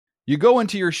You go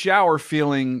into your shower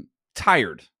feeling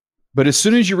tired, but as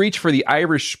soon as you reach for the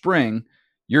Irish Spring,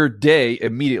 your day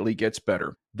immediately gets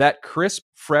better. That crisp,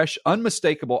 fresh,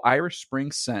 unmistakable Irish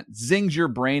Spring scent zings your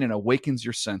brain and awakens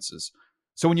your senses.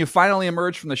 So when you finally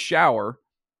emerge from the shower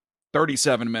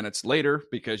 37 minutes later,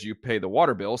 because you pay the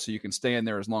water bill so you can stay in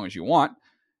there as long as you want,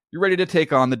 you're ready to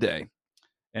take on the day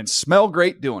and smell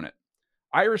great doing it.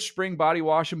 Irish Spring Body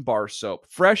Wash and Bar Soap.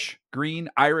 Fresh, green,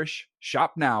 Irish.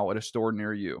 Shop now at a store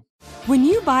near you. When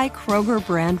you buy Kroger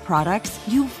brand products,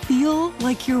 you feel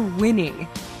like you're winning.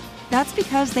 That's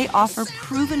because they offer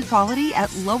proven quality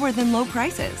at lower than low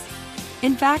prices.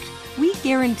 In fact, we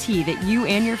guarantee that you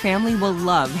and your family will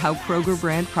love how Kroger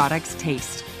brand products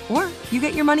taste, or you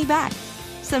get your money back.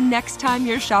 So next time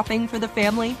you're shopping for the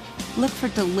family, look for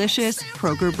delicious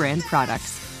Kroger brand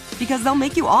products, because they'll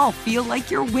make you all feel like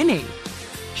you're winning.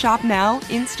 Shop now,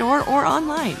 in-store, or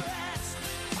online.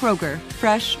 Kroger,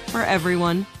 fresh for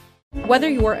everyone. Whether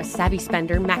you're a savvy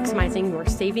spender maximizing your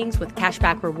savings with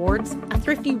cashback rewards, a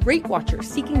thrifty rate watcher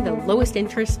seeking the lowest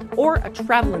interest, or a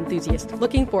travel enthusiast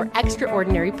looking for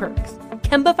extraordinary perks,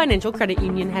 Kemba Financial Credit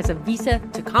Union has a visa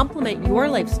to complement your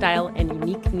lifestyle and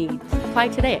unique needs. Apply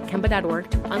today at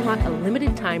Kemba.org to unlock a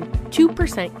limited time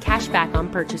 2% cash back on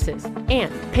purchases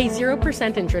and pay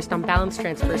 0% interest on balance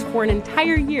transfers for an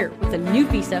entire year with a new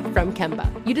visa from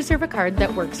Kemba. You deserve a card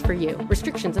that works for you.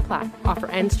 Restrictions apply. Offer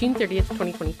ends June 30th,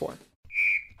 2024.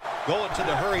 Going to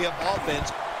the hurry-up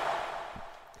offense.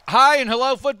 Hi and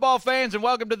hello, football fans, and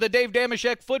welcome to the Dave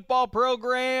Dameshek football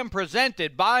program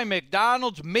presented by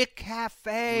McDonald's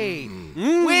McCafe.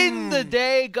 Win the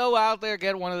day. Go out there,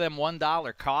 get one of them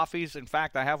 $1 coffees. In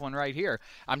fact, I have one right here.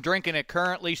 I'm drinking it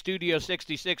currently, Studio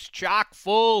 66, chock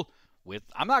full with,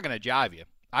 I'm not going to jive you.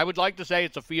 I would like to say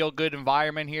it's a feel-good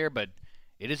environment here, but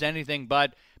it is anything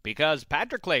but, because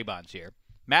Patrick Claybon's here.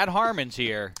 Matt Harmon's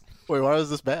here. Wait, why is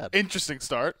this bad? Interesting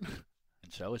start.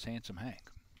 And so is Handsome Hank.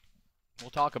 We'll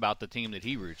talk about the team that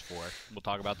he roots for. We'll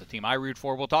talk about the team I root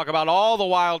for. We'll talk about all the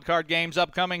wild card games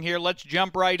upcoming here. Let's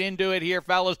jump right into it here,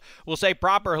 fellas. We'll say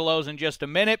proper hellos in just a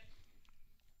minute.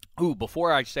 Ooh,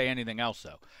 before I say anything else,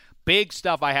 though, big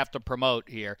stuff I have to promote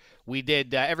here. We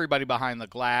did everybody behind the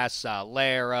glass,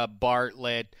 Lara,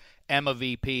 Bartlett, Emma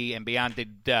VP, and beyond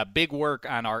did big work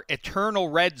on our Eternal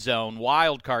Red Zone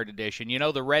Wild Card Edition. You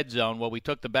know the Red Zone, well, we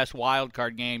took the best wild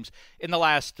card games in the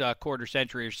last quarter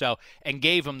century or so and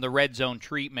gave them the Red Zone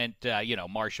treatment.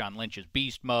 Marshawn Lynch's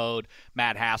Beast Mode,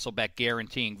 Matt Hasselbeck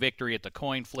guaranteeing victory at the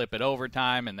coin flip at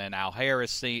overtime, and then Al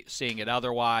Harris seeing it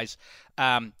otherwise.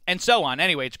 And so on.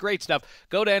 Anyway, it's great stuff.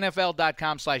 Go to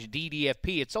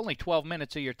NFL.com/DDFP. It's only 12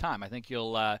 minutes of your time. I think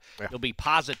you'll be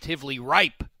positively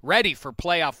ripe, ready for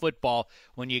playoff football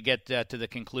when you get to the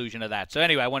conclusion of that. So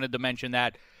anyway, I wanted to mention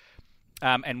that.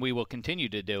 And we will continue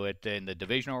to do it in the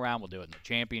divisional round. We'll do it in the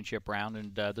championship round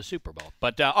and the Super Bowl.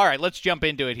 But, all right, let's jump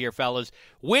into it here, fellas.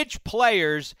 Which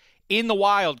players in the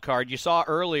wild card, you saw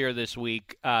earlier this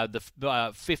week,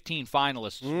 the 15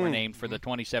 finalists were named for the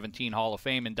 2017 Hall of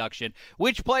Fame induction.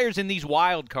 Which players in these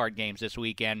wild card games this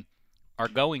weekend are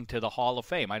going to the Hall of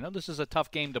Fame? I know this is a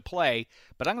tough game to play,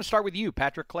 but I'm going to start with you,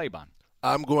 Patrick Claybon.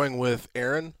 I'm going with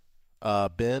Aaron,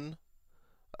 Ben.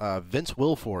 Vince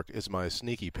Wilfork is my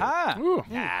sneaky pick.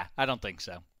 Nah, I don't think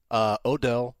so.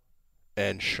 Odell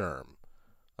and Sherm,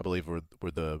 I believe, were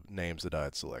the names that I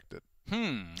had selected.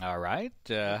 All right.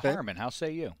 Harmon, how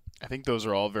say you? I think those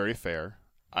are all very fair.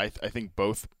 I think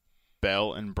both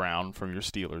Bell and Brown from your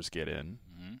Steelers get in.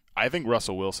 Mm-hmm. I think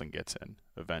Russell Wilson gets in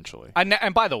eventually.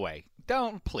 And by the way,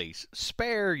 don't please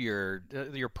spare your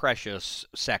precious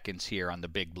seconds here on the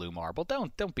Big Blue Marble.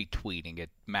 Don't be tweeting at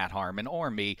Matt Harmon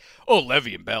or me. Oh,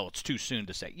 Le'Veon Bell, it's too soon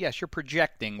to say. Yes, you're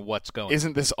projecting what's going.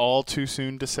 Isn't this all too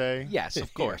soon to say? Yes,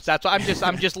 of course. That's why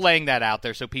I'm just laying that out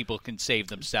there so people can save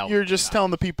themselves. You're just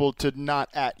telling the people to not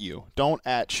at you. Don't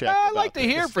at Shaq. I like to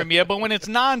hear from you, but when it's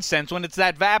nonsense, when it's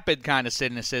that vapid kind of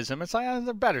cynicism, it's like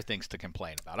there are better things to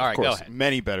complain about. All right, go ahead.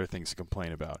 Many better things to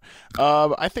complain about.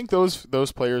 I think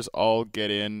those players all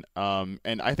get in,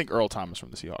 and I think Earl Thomas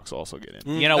from the Seahawks also get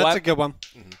in. You know what? That's a good one.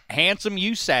 Handsome,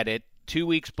 you said it 2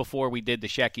 weeks before we did the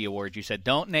Shecky Awards. You said,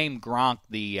 don't name Gronk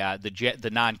the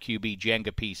non-QB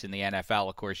Jenga piece in the NFL.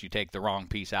 Of course, you take the wrong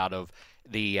piece out of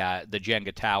the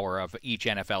Jenga tower of each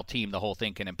NFL team. The whole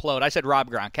thing can implode. I said Rob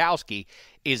Gronkowski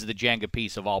is the Jenga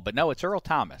piece of all, but no, it's Earl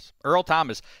Thomas. Earl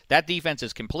Thomas, that defense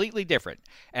is completely different.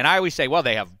 And I always say, well,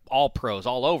 they have all pros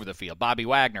all over the field. Bobby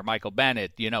Wagner, Michael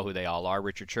Bennett, you know who they all are,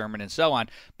 Richard Sherman, and so on.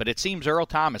 But it seems Earl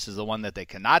Thomas is the one that they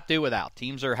cannot do without.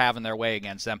 Teams are having their way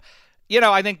against them.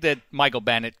 I think that Michael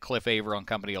Bennett, Cliff Averill, and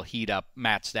company will heat up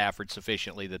Matt Stafford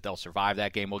sufficiently that they'll survive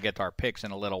that game. We'll get to our picks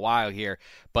in a little while here.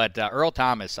 But Earl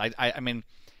Thomas, I mean,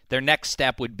 Their next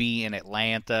step would be in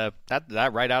Atlanta.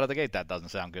 That right out of the gate, that doesn't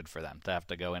sound good for them to have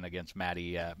to go in against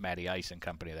Matty Ice and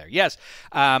company there. Yes,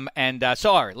 all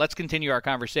right, let's continue our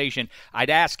conversation. I'd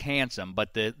ask Handsome,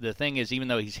 but the thing is, even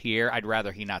though he's here, I'd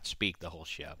rather he not speak the whole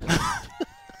show.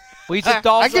 Well, he's a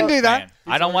Dolphins I can do that. fan.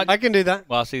 I don't want. I can do that.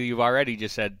 Well, see, you've already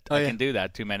just said I can do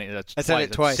that. Too many. I said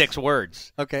it twice. 6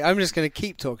 words. Okay, I'm just going to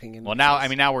keep talking. Well,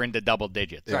 now we're into double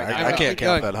digits. Yeah, Right. I can't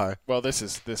count that high. Well, this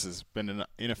has been an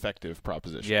ineffective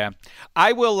proposition. Yeah,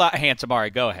 I will. Handsome, all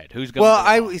right, go ahead. Who's going?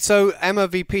 Well, so Emma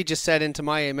VP just said into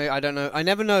my ear. I don't know. I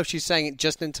never know if she's saying it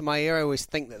just into my ear. I always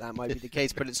think that might be the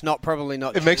case, but it's not. Probably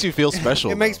not. It makes you feel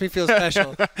special. It makes me feel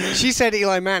special. She said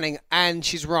Eli Manning, and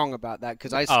she's wrong about that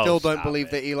because I still don't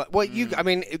believe that Eli. Well,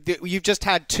 you've just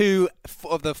had 2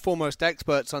 of the foremost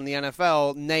experts on the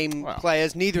NFL name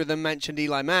players. Neither of them mentioned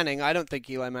Eli Manning. I don't think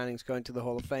Eli Manning's going to the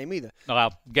Hall of Fame either.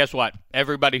 Well, guess what?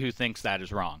 Everybody who thinks that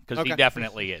is wrong because he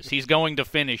definitely is. He's going to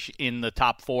finish in the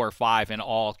top 4 or 5 in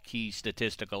all key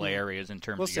statistical areas in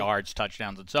terms of yards,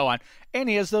 touchdowns, and so on. And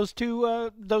he has those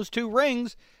two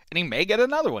rings. And he may get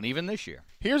another one even this year.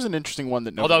 Here's an interesting one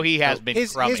that although he has been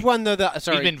crummy. Here's one that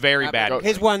he's been very bad.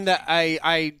 Here's one that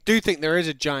I do think there is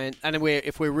a giant, and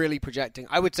if we're really projecting,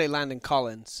 I would say Landon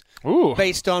Collins. Ooh.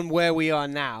 Based on where we are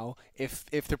now, if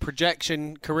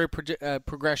the career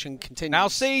progression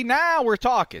continues. Now we're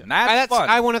talking. That's fun.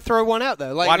 I want to throw one out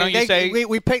there. Like, why don't you say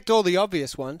we picked all the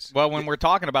obvious ones? Well, when we're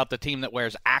talking about the team that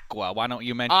wears aqua, why don't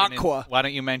you mention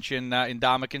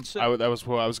Ndamukong Suh? That was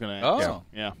what I was going to ask. Oh,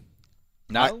 yeah.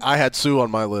 No? I had Sue on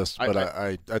my list, but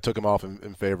I took him off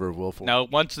in favor of Wilfork. No,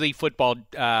 once the football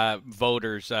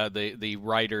voters, the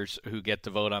writers who get to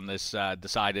vote on this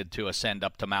decided to ascend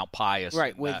up to Mount Pius.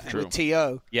 Right, with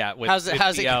T.O. Yeah, how's it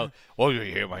T.O. Well,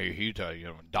 he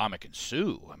Ndamukong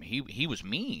Suh. I mean, he was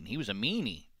mean. He was a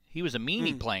meanie. He was a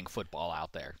meanie playing football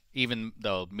out there, even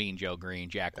though Mean Joe Green,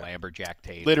 Jack Lambert, Jack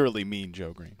Tate. Literally Mean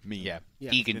Joe Green. Mean. Yeah.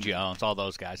 Deacon Jones, all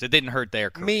those guys. It didn't hurt their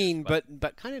careers. Mean, but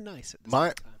kind of nice. At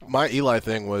the my Eli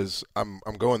thing was I'm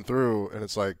going through, and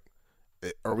it's like,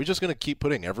 are we just going to keep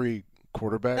putting every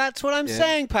quarterback? That's what I'm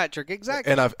saying, Patrick. Exactly.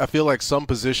 And I feel like some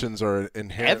positions are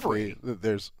inherently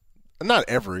there's not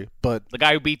every, but the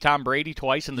guy who beat Tom Brady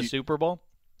twice in the Super Bowl.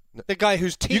 The guy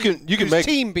whose team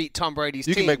team beat Tom Brady's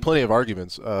team. You can make plenty of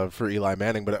arguments for Eli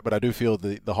Manning, but I do feel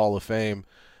the Hall of Fame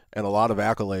and a lot of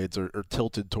accolades are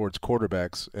tilted towards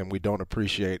quarterbacks, and we don't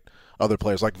appreciate other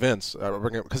players like Vince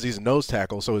because he's a nose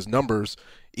tackle, so his numbers,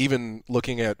 even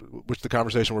looking at the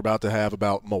conversation we're about to have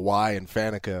about Mawai and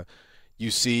Faneca,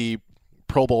 you see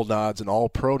Pro Bowl nods and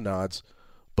All-Pro nods,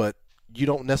 but you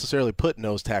don't necessarily put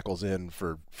nose tackles in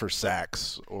for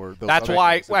sacks or those. That's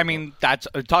why that's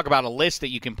talk about a list that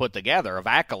you can put together of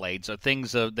accolades of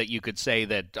things that you could say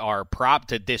that are prop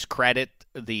to discredit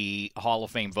the Hall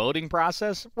of Fame voting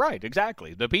process. Right,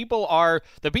 exactly. The people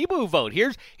who vote.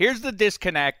 Here's the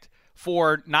disconnect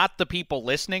for not the people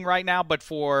listening right now, but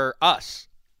for us.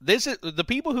 This is the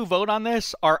people who vote on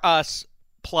this are us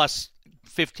plus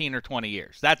 15 or 20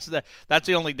 years. That's the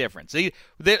only difference.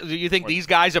 You think these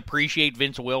guys appreciate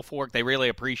Vince Wilfork? They really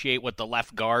appreciate what the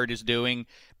left guard is doing,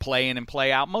 play in and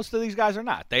play out. Most of these guys are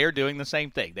not. They are doing the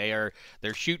same thing. They're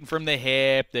shooting from the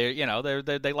hip.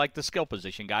 They like the skill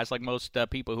position guys, like most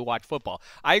people who watch football.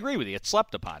 I agree with you. It's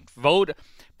slept upon.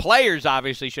 Players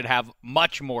obviously should have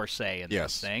much more say in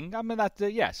this thing. I mean,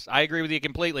 yes, I agree with you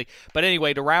completely. But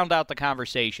anyway, to round out the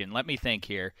conversation, let me think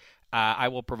here. I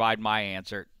will provide my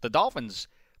answer. The Dolphins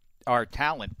are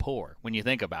talent poor when you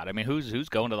think about it. I mean, who's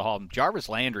going to the Hall? Jarvis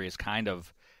Landry is kind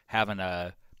of having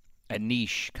a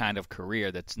niche kind of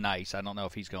career that's nice. I don't know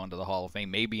if he's going to the Hall of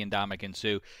Fame. Maybe Ndamukong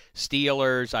Suh.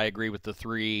 Steelers, I agree with the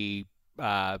 3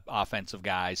 offensive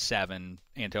guys, 7,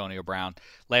 Antonio Brown,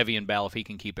 Le'Veon Bell, if he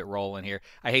can keep it rolling here.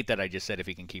 I hate that I just said if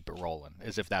he can keep it rolling,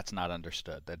 as if that's not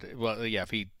understood.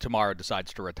 If he tomorrow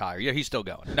decides to retire, he's still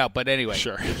going. No, but anyway.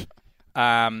 Sure.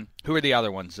 Who are the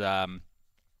other ones?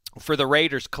 For the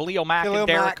Raiders, Khalil Mack and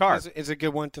Derek Carr. Is a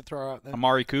good one to throw out there.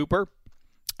 Amari Cooper.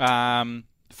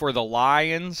 For the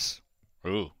Lions,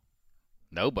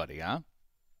 nobody, huh?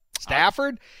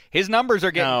 Stafford? His numbers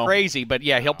are getting crazy, but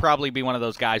he'll probably be one of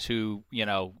those guys who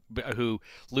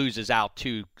loses out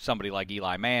to somebody like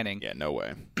Eli Manning. Yeah, no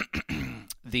way.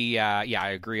 I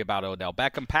agree about Odell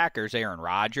Beckham. Packers, Aaron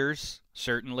Rodgers,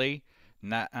 certainly.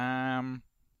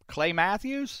 Clay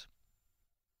Matthews?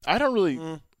 I don't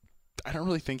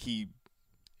really think he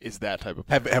is that type of.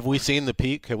 Have we seen the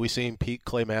peak? Have we seen peak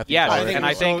Clay Matthews? Yes, already?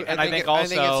 I think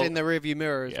it's in the rearview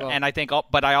mirror as well. And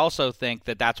I also think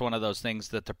that that's one of those things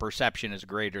that the perception is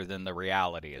greater than the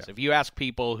reality is. If you ask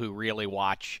people who really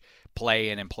watch play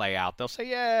in and play out, they'll say,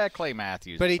 yeah, Clay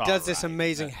Matthews. But he does this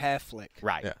amazing hair flick.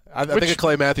 Right. Yeah. I think of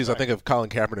Clay Matthews. I think of Colin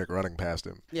Kaepernick running past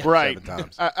him. Yeah. Right. 7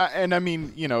 times. And I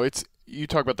mean, it's. You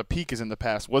talk about the peak is in the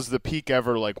past. Was the peak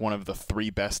ever like one of the 3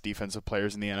 best defensive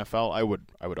players in the NFL? I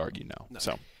would argue no.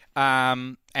 So.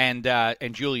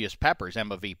 And Julius Peppers,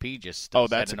 Emma VP, just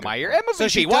said into my ear. Emma so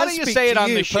VP, why don't you say it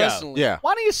on the show? Personally. Yeah.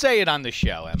 Why don't you say it on the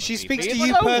show, Emma She VP? speaks to It's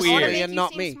you like, personally and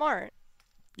not seem me. Smart.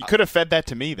 You could have fed that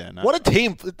to me then. What a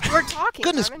team! We're talking.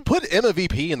 Goodness, Carmen. put Emma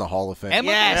VP in the Hall of Fame.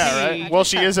 Emma Yeah, VP. right. Well,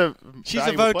 she's a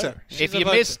voter. player.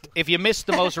 If you missed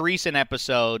the most recent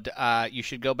episode, you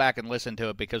should go back and listen to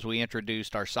it because we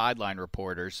introduced our sideline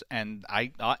reporters, and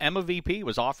Emma VP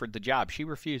was offered the job. She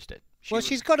refused it.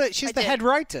 She's the head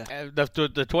writer. The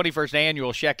 21st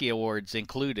annual Shecky Awards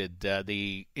included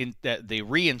the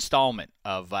reinstallment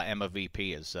of Emma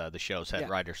VP as the show's head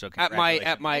writer. So at my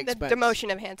The expense.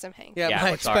 demotion of Handsome Hank. Yeah, Yeah,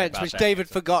 my we're sorry expense, about which that. David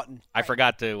forgotten. I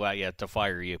forgot to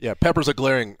fire you. Yeah, Pepper's a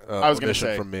glaring I was going to omission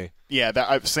say from me.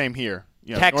 Yeah, same here.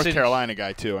 Texans- North Carolina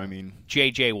guy too. I mean,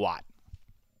 J.J. Watt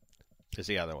is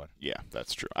the other one. yeah,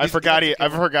 that's true. I forgot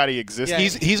he existed. Yeah.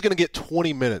 He's going to get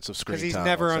 20 minutes of screen Because time. he's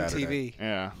never on Saturday. TV.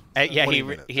 Yeah. Yeah, 20 he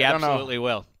minutes. he I don't know. absolutely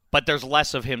will. But there's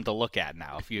less of him to look at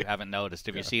now. If you haven't noticed,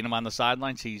 have you seen him on the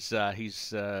sidelines? He's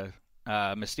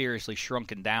mysteriously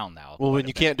shrunken down now. Well, when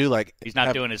you can't do he's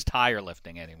not doing his tire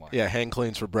lifting anymore. Yeah, hang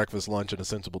cleans for breakfast, lunch, and a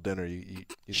sensible dinner. You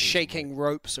Shaking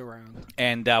ropes around.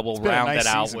 And we'll been a round nice it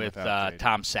out season with without J.J.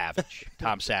 Tom Savage.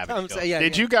 Tom Savage. goes.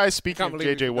 Did you guys, speaking Can't of believe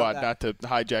we J.J. forgot Watt, that. not to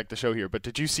hijack the show here, but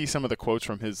did you see some of the quotes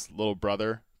from his little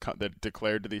brother that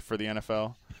declared for the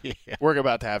NFL? Yeah. We're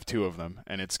about to have 2 of them,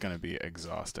 and it's going to be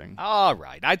exhausting. All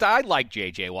right. I like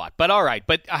J.J. Watt, but all right.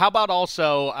 But how about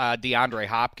also DeAndre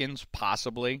Hopkins,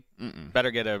 possibly? Mm-mm. Better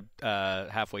get a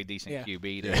halfway decent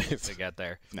QB to get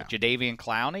there. No. Jadeveon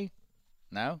Clowney?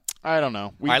 No? I don't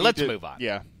know. All right, let's move on.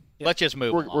 Yeah. Let's just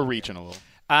move on. We're reaching a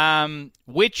little.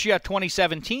 Which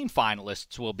 2017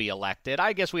 finalists will be elected?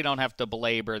 I guess we don't have to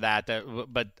belabor that,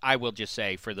 but I will just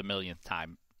say for the millionth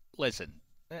time, listen,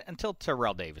 until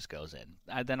Terrell Davis goes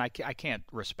in, then I can't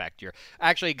respect your –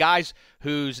 actually, guys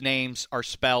whose names are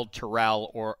spelled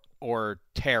Terrell or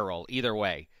Terrell, either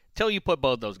way, till you put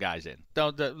both those guys in.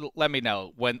 Don't let me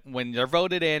know. When they're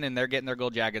voted in and they're getting their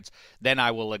gold jackets, then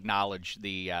I will acknowledge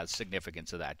the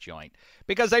significance of that joint.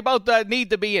 Because they both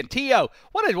need to be in. T.O.,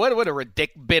 what a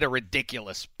bit of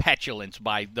ridiculous petulance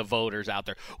by the voters out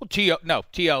there. Well,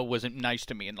 T.O. wasn't nice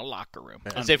to me in the locker room.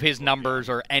 As if his numbers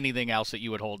or anything else that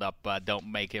you would hold up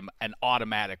don't make him an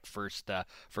automatic first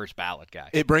ballot guy.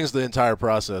 It brings the entire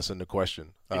process into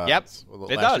question. Yep,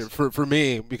 it does. Year. For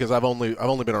me, because I've only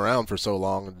been around for so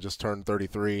long and just turned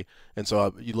 33, and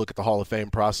so you look at the Hall of Fame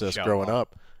process growing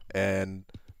up, and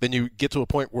then you get to a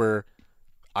point where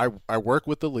I work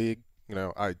with the league.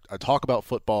 I talk about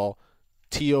football.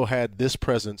 T.O. had this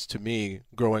presence to me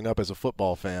growing up as a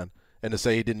football fan, and to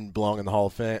say he didn't belong in the Hall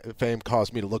of Fame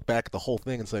caused me to look back at the whole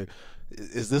thing and say,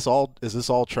 is this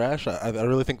all trash? I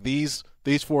really think these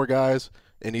 4 guys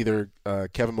and either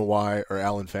Kevin Mawae or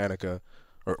Alan Faneca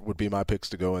would be my picks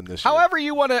to go in this year. However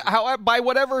you want to, by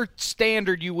whatever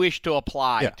standard you wish to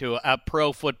apply to a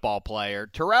pro football player,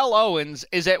 Terrell Owens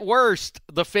is at worst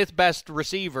the 5th best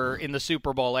receiver in the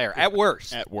Super Bowl era. At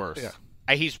worst. At worst.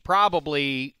 Yeah. He's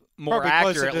probably more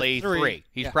accurately 3.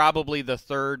 He's probably the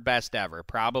 3rd best ever.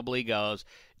 Probably goes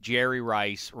Jerry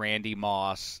Rice, Randy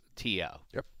Moss, T.O.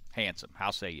 Yep. Handsome.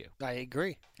 How say you? I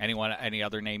agree. Any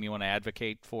other name you want to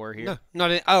advocate for here? No,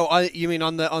 not you mean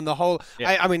on the whole?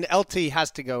 Yeah. I mean, LT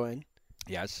has to go in.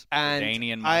 Yes.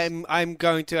 And I'm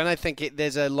going to, and I think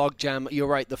there's a logjam. You're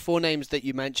right. The 4 names that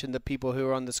you mentioned, the people who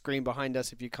are on the screen behind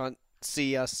us, if you can't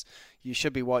see us, you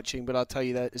should be watching. But I'll tell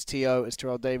you that it's T.O., it's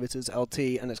Terrell Davis, it's LT,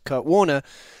 and it's Kurt Warner.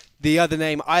 The other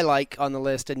name I like on the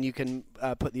list, and you can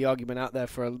put the argument out there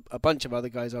for a bunch of other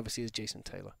guys, obviously, is Jason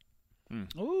Taylor.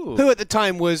 Ooh. Who at the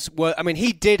time I mean,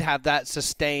 he did have that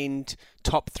sustained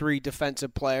top 3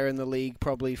 defensive player in the league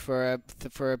probably for a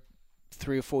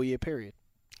 3 or 4 year period.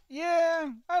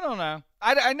 Yeah, I don't know.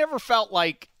 I never felt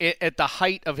like at the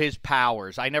height of his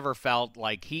powers, I never felt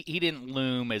like he didn't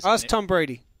loom as... That's Tom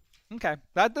Brady. Okay,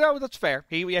 that's fair.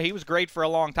 He was great for a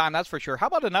long time, that's for sure. How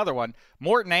about another one,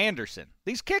 Morton Anderson?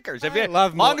 These kickers,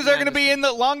 long as they're going to be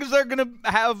long as they're going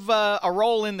to have a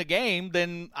role in the game,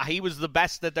 then he was the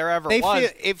best that there ever was.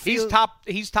 He's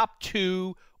top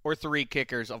 2 or 3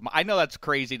 kickers of I know that's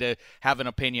crazy to have an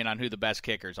opinion on who the best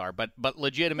kickers are, but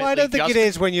legitimately, I don't think it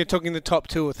is when you're talking the top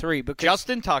 2 or 3. Because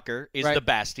Justin Tucker is the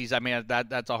best.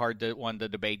 That's a hard one to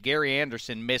debate. Gary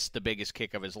Anderson missed the biggest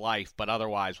kick of his life, but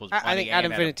otherwise was. I think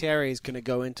Adam Vinatieri is going to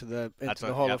go into the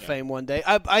Hall of Fame one day.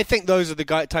 I think those are the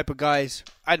type of guys.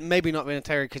 Maybe not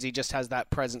Vinatieri because he just has that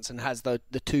presence and has the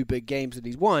 2 big games that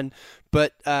he's won.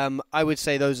 But I would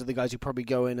say those are the guys who probably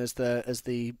go in as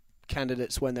the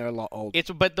candidates when they're a lot older.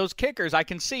 But those kickers, I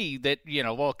can see that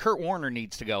Kurt Warner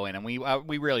needs to go in, and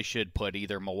we really should put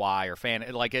either Mawai or Fan.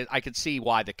 Like I could see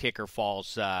why the kicker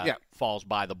falls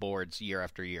by the boards year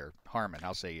after year. Harmon,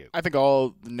 how say you? I think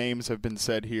all the names have been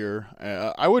said here.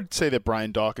 I would say that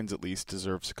Brian Dawkins at least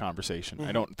deserves a conversation. Mm-hmm.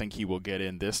 I don't think he will get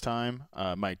in this time.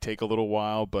 Might take a little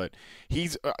while, but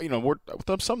he's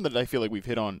something that I feel like we've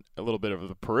hit on a little bit of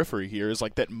the periphery here is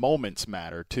like that moments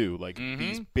matter too. Like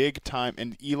these big time,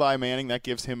 and Eli Manning, that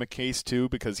gives him a case too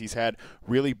because he's had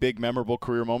really big memorable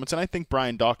career moments, and I think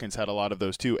Brian Dawkins had a lot of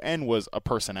those too, and was a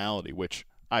personality, which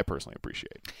I personally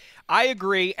appreciate. I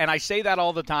agree, and I say that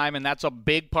all the time, and that's a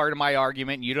big part of my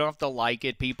argument. You don't have to like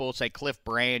it. People say Cliff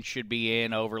Branch should be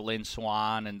in over Lynn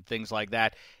Swann and things like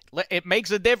that. It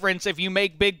makes a difference if you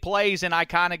make big plays in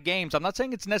iconic games. I'm not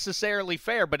saying it's necessarily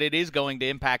fair, but it is going to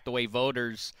impact the way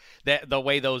voters, the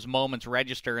way those moments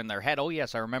register in their head. Oh,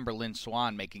 yes, I remember Lynn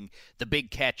Swann making the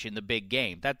big catch in the big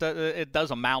game. It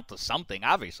does amount to something,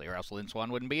 obviously, or else Lynn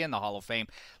Swann wouldn't be in the Hall of Fame.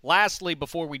 Lastly,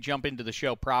 before we jump into the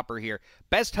show proper here,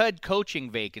 best head coaching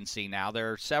vacancy now.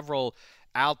 There are several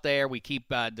out there. We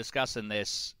keep discussing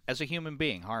this. As a human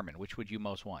being, Harmon, which would you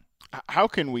most want? How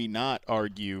can we not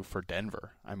argue for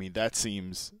Denver? I mean, that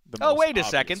seems the most Oh, wait a obvious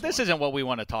second. This one. isn't what we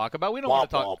want to talk about. We don't want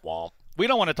to talk. We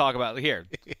don't want to talk about here.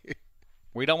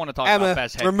 We don't want to talk about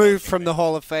best head removed coach from the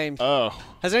Hall of Fame. Oh,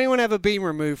 has anyone ever been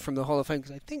removed from the Hall of Fame?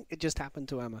 Because I think it just happened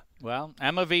to Emma. Well,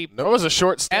 Emma V. That was a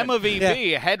short stint. Emma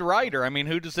VP, a head writer. I mean,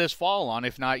 who does this fall on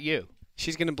if not you?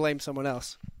 She's going to blame someone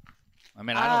else. I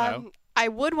mean, I don't know. I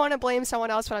would want to blame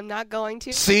someone else, but I'm not going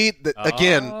to. See,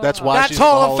 again, that's why that's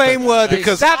Hall of Fame worthy.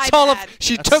 Because that's Hall of.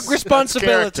 She took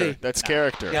responsibility. That's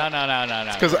character. No.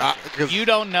 Because you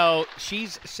don't know.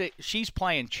 She's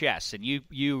playing chess, and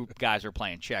you guys are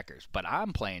playing checkers. But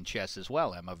I'm playing chess as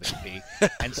well, Emma VP,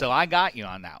 and so I got you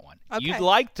on that one. Okay. You'd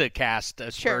like to cast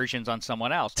aspersions on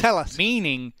someone else. Tell us.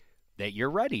 Meaning that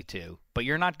you're ready to, but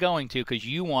you're not going to because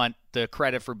you want the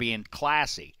credit for being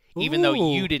classy. Even though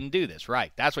you didn't do this,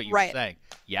 right? That's what you were saying.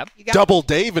 Yep. Double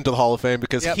Dave into the Hall of Fame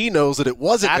because he knows that it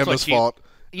wasn't Emma's fault.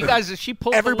 You guys, she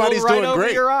pulled Everybody's the wool right doing over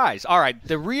great. your eyes. All right.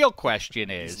 The real question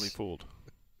is: Easily fooled.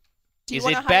 Do you is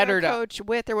want it to better hire to a coach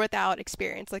with or without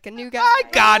experience, like a new guy? I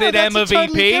got it, That's Emma a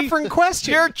totally VP. different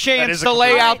question. Your That chance is a to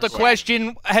lay complete out the different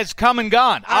question has come and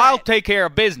gone. I'll take care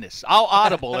of business. I'll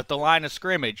audible at the line of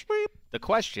scrimmage. The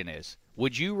question is: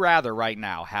 would you rather right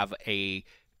now have a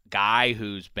guy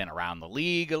who's been around the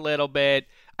league a little bit?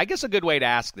 I guess a good way to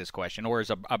ask this question, or as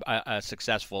a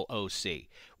successful OC,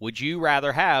 would you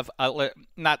rather have,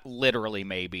 not literally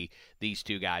maybe these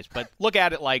two guys, but look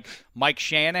at it like Mike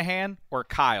Shanahan or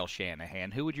Kyle Shanahan?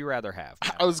 Who would you rather have?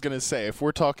 I was going to say, if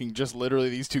we're talking just literally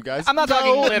these two guys, I'm not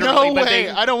talking literally, no but way.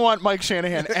 I don't want Mike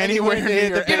Shanahan anywhere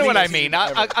near. You know what I mean?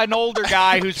 An older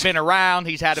guy who's been around,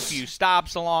 he's had a few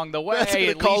stops along the way. At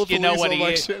least you know what he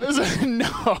is.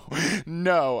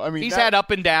 No. I mean, he's had up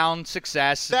and down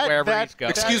success wherever he's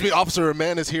going. Excuse me, Officer, a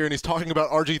man is here and he's talking about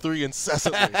RG3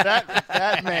 incessantly.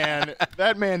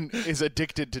 that man is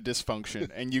addicted to dysfunction,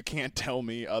 and you can't tell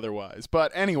me otherwise.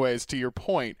 But anyways, to your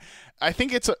point, I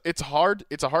think it's a hard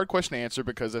question to answer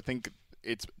because I think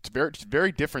it's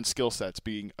very different skill sets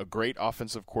being a great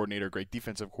offensive coordinator, great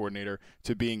defensive coordinator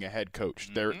to being a head coach.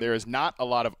 Mm-hmm. There is not a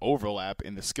lot of overlap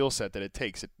in the skill set that it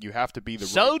takes. You have to be the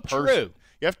so right person. True.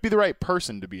 You have to be the right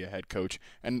person to be a head coach,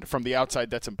 and from the outside,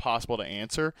 that's impossible to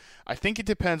answer. I think it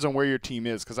depends on where your team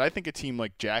is, because I think a team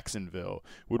like Jacksonville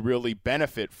would really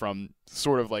benefit from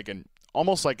sort of like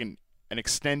almost like an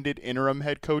extended interim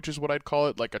head coach is what I'd call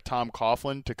it, like a Tom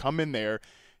Coughlin, to come in there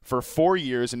for 4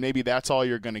 years, and maybe that's all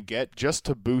you're going to get just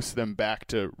to boost them back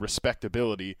to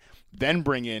respectability, then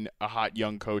bring in a hot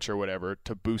young coach or whatever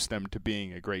to boost them to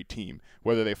being a great team.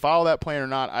 Whether they follow that plan or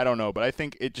not, I don't know, but I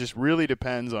think it just really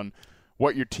depends on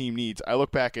what your team needs. I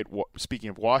look back at, speaking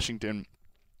of Washington,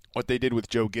 what they did with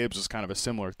Joe Gibbs was kind of a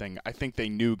similar thing. I think they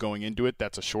knew going into it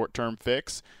that's a short-term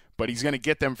fix, but he's going to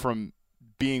get them from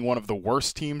being one of the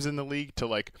worst teams in the league to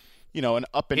like, an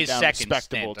up and down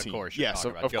respectable team. Of course, yes,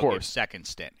 of Joe course. Gibbs' second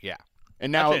stint, yeah.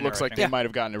 And now it looks like they might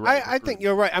have gotten it right. I think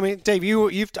you're right. I mean, Dave,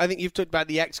 I think you've talked about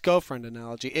the ex-girlfriend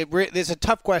analogy. It's a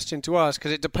tough question to ask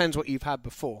because it depends what you've had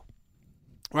before.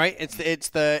 Right,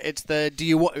 are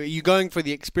you going for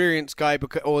the experienced guy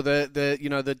or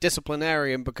the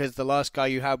disciplinarian because the last guy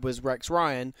you had was Rex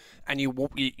Ryan, and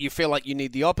you feel like you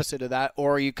need the opposite of that,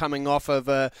 or are you coming off of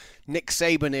a Nick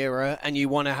Saban era and you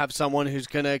want to have someone who's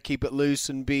going to keep it loose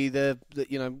and be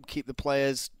keep the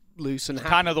players loose and happy?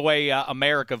 Kind of the way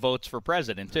America votes for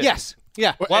president too. Yes.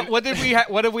 Yeah. What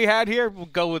have we had here? We'll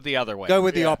go with the other way. Go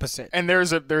with the opposite. And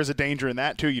there's a danger in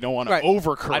that too. You don't want to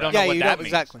overcorrect. I don't know what that means.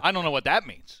 Exactly. I don't know what that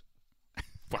means.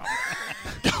 Well,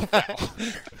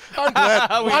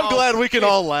 I'm glad we can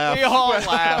all laugh. We all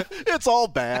laugh. It's all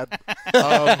bad.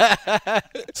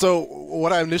 So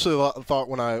what I initially thought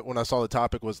when I saw the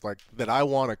topic was like that I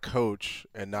want a coach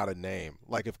and not a name.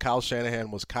 Like if Kyle Shanahan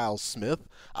was Kyle Smith,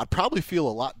 I'd probably feel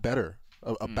a lot better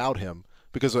about him.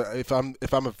 Because if I'm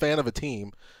a fan of a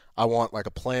team, I want like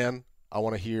a plan. I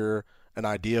want to hear an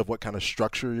idea of what kind of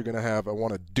structure you're going to have. I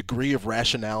want a degree of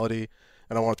rationality,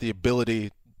 and I want the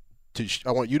ability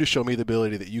I want you to show me the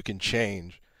ability that you can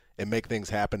change and make things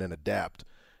happen and adapt.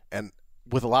 And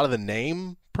with a lot of the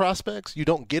name prospects, you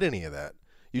don't get any of that.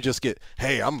 You just get,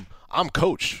 hey, I'm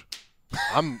coach.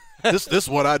 This is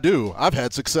what I do. I've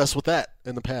had success with that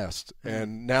in the past,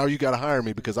 and now you got to hire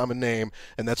me because I'm a name,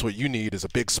 and that's what you need is a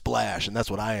big splash, and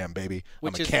that's what I am, baby.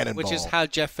 I'm a cannonball. Which is how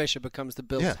Jeff Fisher becomes the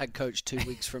Bills head coach 2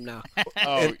 weeks from now.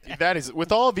 That is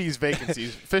with all these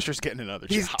vacancies, Fisher's getting another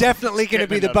job. He's definitely going to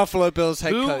be the Buffalo Bills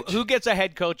head coach. Who gets a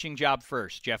head coaching job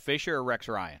first, Jeff Fisher or Rex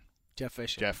Ryan? Jeff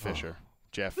Fisher. Jeff Fisher.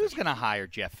 Who's going to hire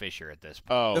Jeff Fisher at this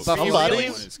point? Oh,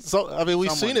 somebody.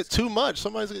 We've seen it too much.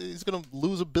 He's going to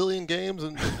lose 1 billion games,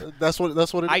 and that's what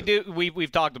it is.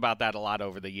 We've talked about that a lot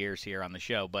over the years here on the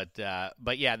show, but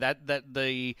yeah, that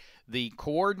the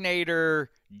coordinator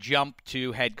jump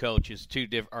to head coach is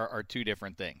are two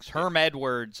different things. Herm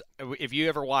Edwards, if you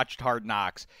ever watched Hard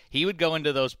Knocks, he would go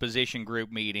into those position group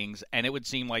meetings, and it would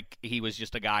seem like he was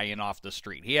just a guy in off the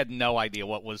street. He had no idea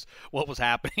what was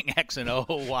happening, X and O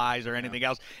wise or anything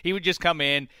else. He would just come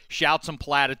in, shout some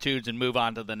platitudes, and move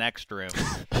on to the next room.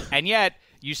 And yet,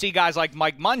 you see guys like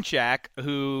Mike Munchak,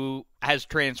 who has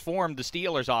transformed the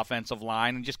Steelers' offensive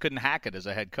line and just couldn't hack it as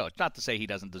a head coach. Not to say he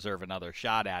doesn't deserve another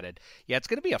shot at it. Yeah, it's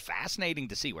going to be fascinating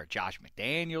to see where Josh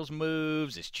McDaniels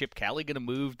moves. Is Chip Kelly going to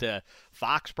move to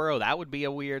Foxborough? That would be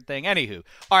a weird thing. Anywho,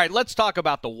 all right, let's talk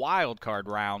about the wild card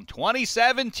round.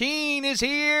 2017 is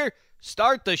here.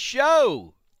 Start the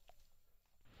show.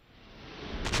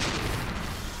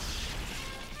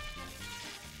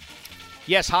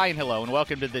 Yes, hi and hello, and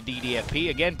welcome to the DDFP,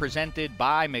 again presented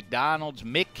by McDonald's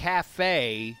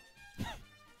McCafe.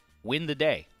 Win the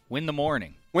day. Win the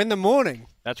morning. Win the morning?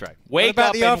 That's right. Wake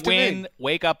up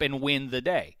and win the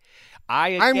day.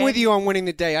 I'm with you on winning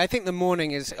the day. I think the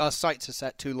morning is our sights are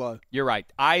set too low. You're right.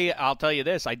 I'll tell you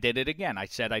this. I did it again. I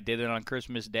said I did it on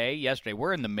Christmas Day yesterday.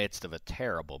 We're in the midst of a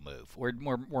terrible move.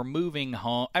 We're moving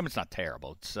home. I mean, it's not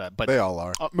terrible. It's but they all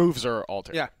are. Moves are all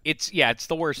terrible. Yeah. It's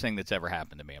the worst thing that's ever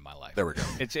happened to me in my life. There we go.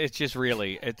 It's just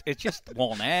really it just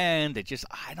won't end. It just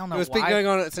I don't know. It's been going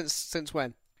on since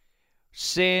when?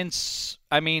 Since,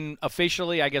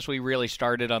 officially, I guess we really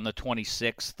started on the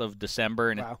 26th of December,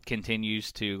 and it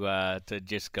continues to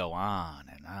just go on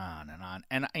and on and on.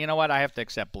 And you know what? I have to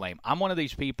accept blame. I'm one of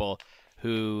these people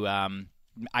who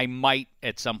I might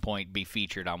at some point be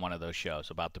featured on one of those shows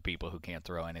about the people who can't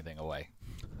throw anything away.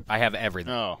 I have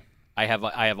everything. Oh. I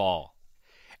have all.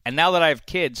 And now that I have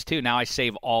kids, too, now I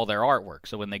save all their artwork.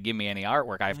 So when they give me any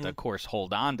artwork, I have to, of course,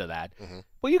 hold on to that. Mm-hmm.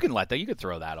 Well, you could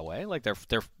throw that away. Like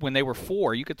they're when they were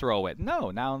 4, you could throw it.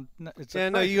 No, it's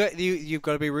you've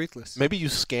got to be ruthless. Maybe you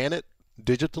scan it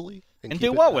digitally and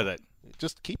do what with it?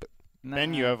 Just keep it.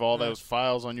 Then you have all those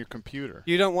files on your computer.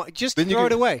 You don't want just throw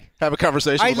it away. Have a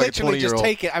conversation with like a 20-year-old. I literally just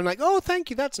take it. I'm like, oh,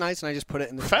 thank you, that's nice, and I just put it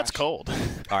in the trash. That's cold.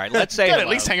 All right, let's say at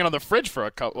least hanging on the fridge for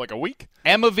a week.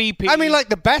 Emma VP. I mean, like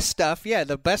the best stuff. Yeah,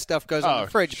 the best stuff goes on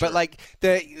the fridge. Sure. But like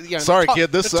sorry,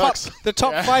 kid, this sucks. The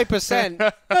top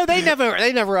 5%. No, they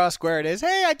never ask where it is.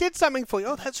 Hey, I did something for you.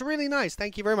 Oh, that's really nice.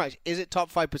 Thank you very much. Is it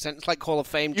top 5%? It's like Hall of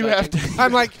Fame. You have to.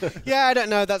 I'm like, yeah, I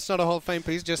don't know. That's not a Hall of Fame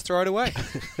piece. Just throw it away.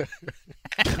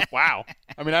 Wow.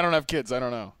 I mean, I don't have kids. I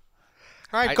don't know.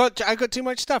 I got too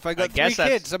much stuff. I got 3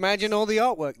 kids. Imagine all the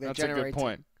artwork they generated. That's a good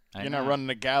point. You're not running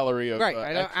a gallery of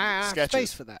I have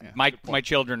space for that. Yeah. My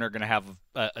children are going to have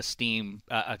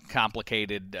a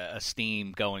complicated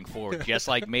esteem going forward, just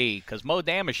like me, because Mo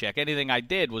Damashek, anything I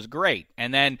did was great.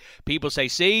 And then people say,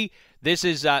 see, this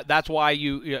is that's why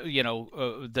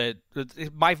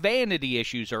my vanity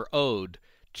issues are owed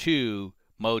to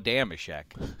Mo Damashek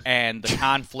and the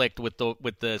conflict with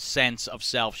the sense of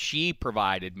self she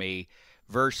provided me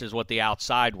versus what the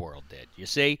outside world did. You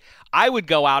see, I would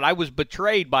go out. I was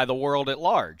betrayed by the world at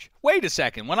large. Wait a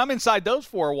second. When I'm inside those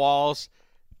four walls,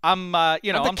 I'm I'm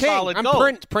king. solid I'm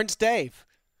gold. Prince Dave.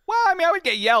 Well, I mean, I would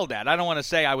get yelled at. I don't want to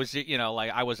say I was,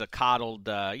 like I was a coddled,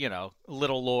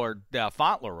 little Lord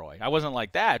Fauntleroy. I wasn't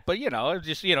like that, but it was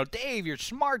just, Dave, you're a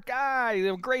smart guy,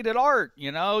 you're great at art,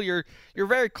 you're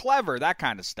very clever, that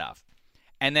kind of stuff.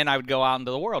 And then I would go out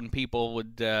into the world, and people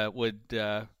would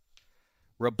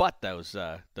rebut those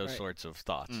sorts of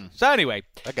thoughts. So anyway,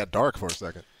 that got dark for a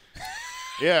second.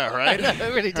 Yeah, right.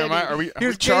 It really did. Are we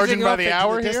charging by the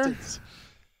hour here?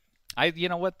 You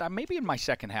know what? Maybe in my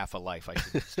second half of life, I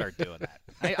should start doing that.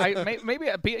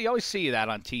 Maybe you always see that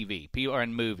on TV, people or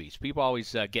in movies. People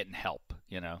always getting help.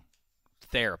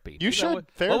 Therapy. You should.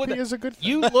 Therapy is a good thing.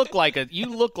 You look like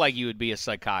you would be a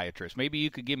psychiatrist. Maybe you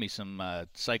could give me some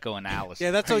psychoanalysis.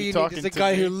 Yeah, that's all you need is a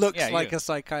guy who looks like a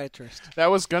psychiatrist. That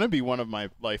was going to be one of my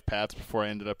life paths before I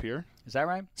ended up here. Is that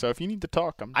right? So if you need to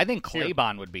talk, I think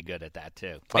Claybon would be good at that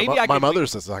too. My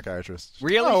mother's a psychiatrist.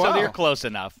 Really? Oh, so wow. you're close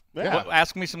enough. Yeah. Well,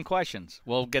 ask me some questions.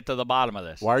 We'll get to the bottom of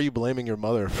this. Why are you blaming your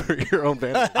mother for your own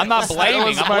vanity? I'm not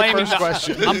blaming.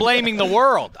 I'm blaming the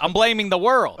world. I'm blaming the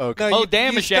world. Okay. Mo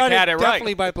Damashek had it right.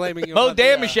 Definitely by blaming your Mo mother.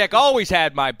 Damashek always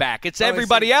had my back. It's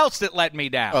everybody else that let me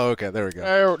down. Oh, okay. There we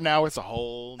go. Now it's a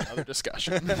whole other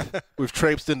discussion. We've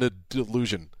traipsed into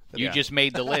delusion. You just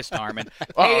made the list, Harmon.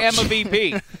 Hey, Emma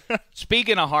VP.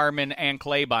 Speaking of Harmon and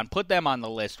Claybon, put them on the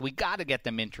list. We got to get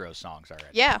them intro songs already.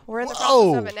 Yeah, we're in the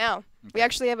process of it now. We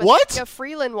actually have a Cynthia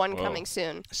Freeland one coming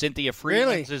soon. Cynthia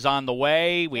Freeland's is on the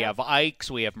way. We have Ike's,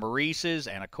 we have Maurice's,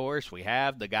 and, of course, we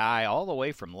have the guy all the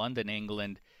way from London,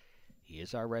 England. He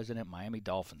is our resident Miami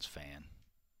Dolphins fan.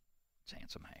 It's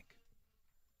Handsome Hank.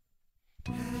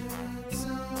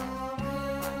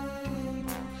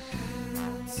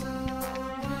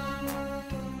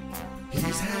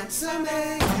 He's handsome,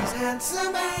 he's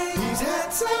handsome, he's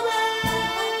handsome.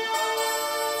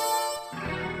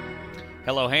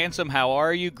 Hello, Handsome. How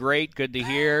are you? Great. Good to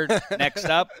hear. Next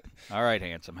up. All right,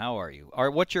 Handsome. How are you?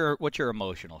 What's your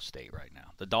emotional state right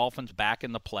now? The Dolphins back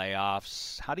in the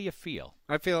playoffs. How do you feel?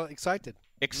 I feel excited.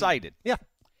 Excited? Yeah.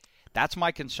 That's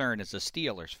my concern as a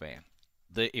Steelers fan.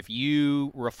 If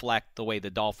you reflect the way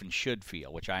the Dolphins should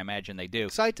feel, which I imagine they do.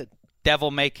 Excited.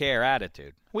 Devil may care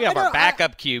attitude. We have our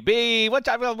backup QB.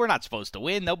 We're not supposed to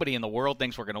win. Nobody in the world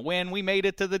thinks we're going to win. We made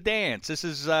it to the dance. This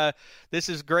is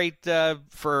great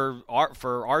for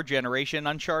our generation,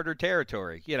 uncharted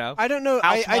territory. I don't know.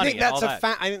 I think that's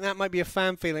I think that might be a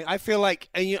fan feeling. I feel like,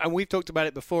 and we've talked about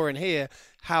it before in here,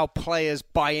 how players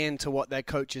buy into what their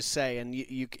coaches say, and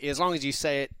you as long as you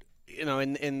say it,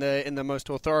 in the most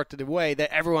authoritative way,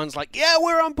 that everyone's like, yeah,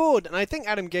 we're on board. And I think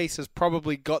Adam Gase has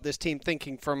probably got this team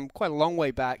thinking from quite a long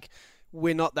way back.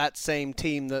 We're not that same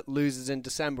team that loses in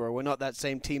December, or we're not that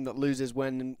same team that loses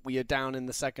when we are down in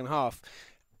the second half.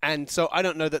 And so I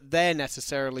don't know that they're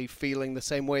necessarily feeling the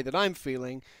same way that I'm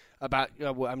feeling about.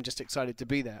 I'm just excited to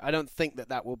be there. I don't think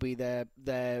that will be their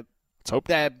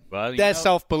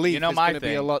self-belief is going to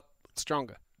be a lot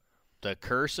stronger. The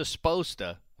curse is supposed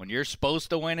to. When you're supposed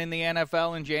to win in the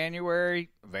NFL in January,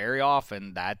 very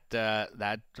often that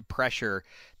pressure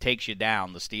takes you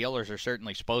down. The Steelers are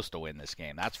certainly supposed to win this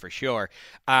game, that's for sure.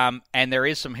 And there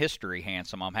is some history,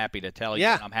 Handsome. I'm happy to tell you.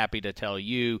 Yeah. I'm happy to tell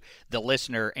you, the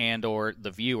listener and or the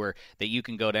viewer, that you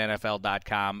can go to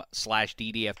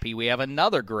NFL.com/DDFP. We have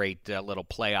another great little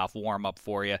playoff warm-up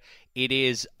for you. It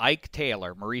is Ike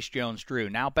Taylor, Maurice Jones-Drew,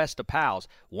 now best of pals,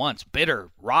 once bitter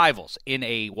rivals in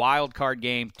a wild card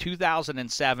game,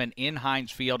 2007 in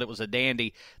Heinz Field. It was a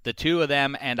dandy. The two of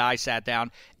them and I sat down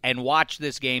and watched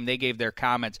this game. They gave their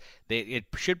comments. It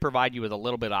should provide you with a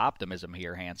little bit of optimism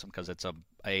here, Handsome, because it's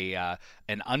an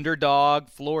underdog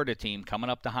Florida team coming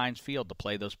up to Heinz Field to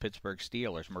play those Pittsburgh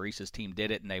Steelers. Maurice's team did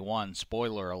it, and they won.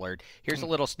 Spoiler alert. Here's a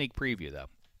little sneak preview, though.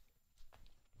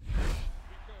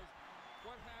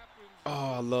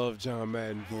 Oh, I love John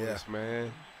Madden voice,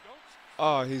 man.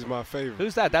 Oh, he's my favorite.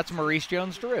 Who's that? That's Maurice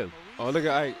Jones-Drew. Oh, look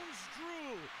at Ike.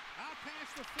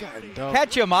 God, dog.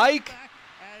 Catch him, Ike.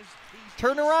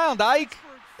 Turn around, Ike.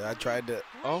 I tried to.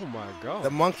 Oh, my God.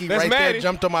 The monkey That's right Maddie. there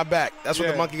jumped on my back. That's what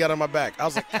the monkey got on my back. I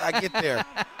was like, I get there.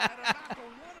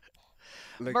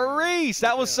 Maurice,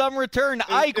 that was some return.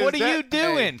 Ike, what are you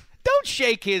doing? Hey. Don't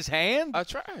shake his hand. I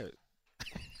tried.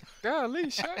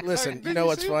 Golly, listen, you know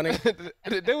what's funny?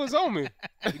 They was on me.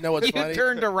 You know what's funny? You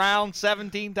turned around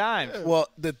 17 times. Well,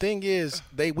 the thing is,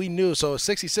 we knew. So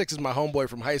 66 is my homeboy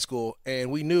from high school, and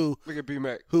we knew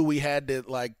who we had to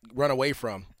run away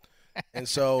from. And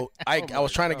so Ike, I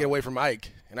was trying to get away from Ike,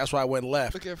 and that's why I went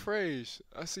left. Look at Frage.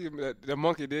 I see the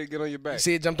monkey did get on your back. You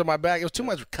see it jumped on my back? It was too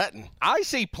much cutting. I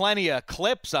see plenty of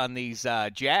clips on these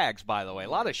Jags, by the way. A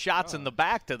lot of shots in the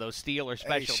back to those Steelers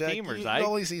special teamers. You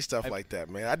only see stuff like that,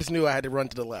 man. I just knew I had to run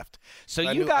to the left. So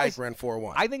I you guys ran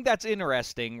 4-1. I think that's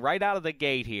interesting right out of the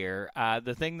gate here.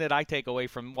 The thing that I take away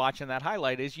from watching that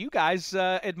highlight is you guys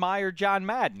admire John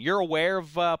Madden. You're aware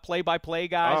of play-by-play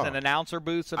guys and announcer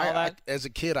booths and all that? As a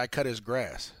kid, I cut his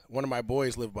grass. One of my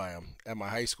boys lived by him at my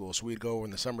high school, so we'd go over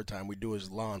in the summertime. We'd do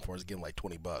his lawn for us, give him like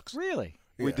 $20. Really?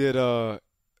 Yeah. We did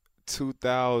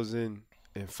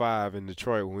 2005 in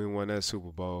Detroit when we won that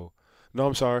Super Bowl. No,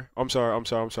 I'm sorry.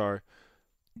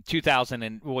 2000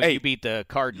 and you beat the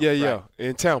Cardinals. Yeah, right?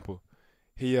 in Tampa.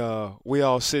 We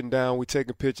all sitting down, we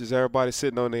taking pictures, everybody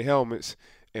sitting on their helmets,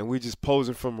 and we just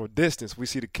posing from a distance. We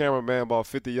see the cameraman about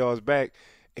 50 yards back,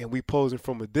 and we posing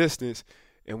from a distance,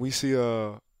 and we see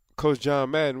Coach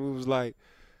John Madden. We was like,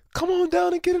 "Come on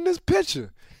down and get in this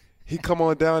picture." He come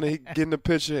on down and he get in the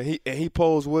picture, and he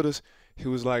posed with us. He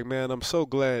was like, "Man, I'm so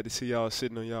glad to see y'all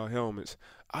sitting on y'all helmets.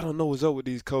 I don't know what's up with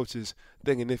these coaches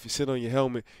thinking if you sit on your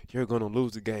helmet, you're going to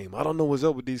lose the game. I don't know what's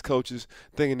up with these coaches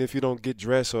thinking if you don't get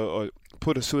dressed or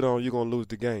put a suit on, you're going to lose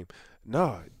the game.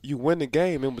 Nah, you win the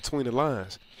game in between the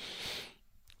lines."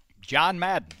 John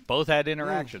Madden. Both had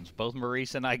interactions. Both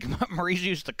Maurice and I. Maurice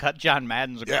used to cut John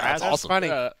Madden's grass. That's awesome.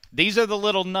 Funny. These are the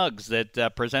little nugs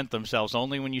that present themselves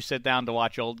only when you sit down to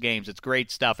watch old games. It's great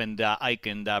stuff, and Ike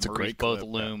and Maurice both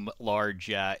loom large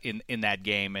in that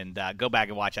game, and go back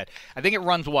and watch that. I think it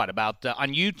runs, about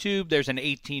on YouTube, there's an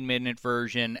 18-minute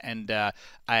version, and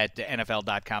at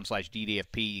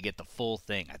NFL.com/DDFP, you get the full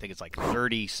thing. I think it's like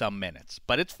 30-some minutes.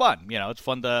 But it's fun. It's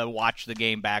fun to watch the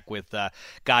game back with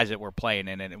guys that were playing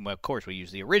in it, and of course, we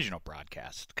use the original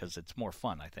broadcast because it's more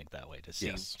fun, I think, that way to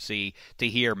to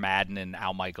hear Madden and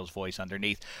Al Michaels' voice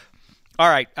underneath. All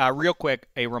right, real quick,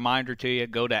 a reminder to you,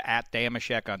 go to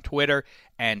 @Damashek on Twitter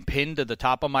and pinned to the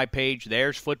top of my page,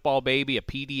 there's Football Baby, a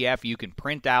PDF you can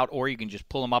print out or you can just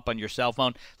pull them up on your cell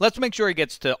phone. Let's make sure he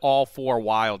gets to all 4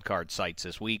 wildcard sites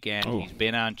this weekend. Oh. He's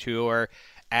been on tour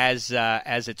as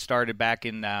it started back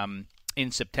in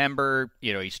September.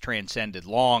 He's transcended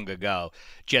long ago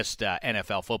just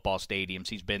NFL football stadiums.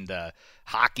 He's been to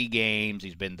hockey games.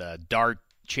 He's been to dart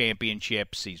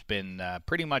championships. He's been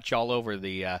pretty much all over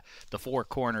the 4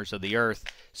 corners of the earth.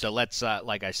 So let's,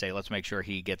 like I say, let's make sure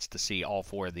he gets to see all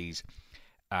 4 of these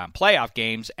playoff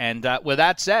games. And with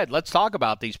that said, let's talk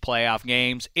about these playoff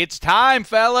games. It's time,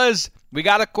 fellas. We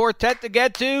got a quartet to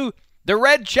get to. The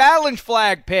Red Challenge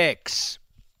flag picks.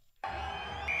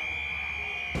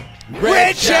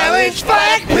 Red Challenge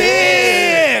flag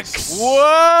picks!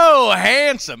 Whoa,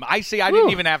 handsome. I see. I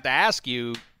didn't even have to ask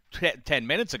you 10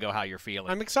 minutes ago how you're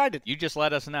feeling. I'm excited. You just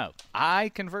let us know. I,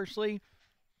 conversely,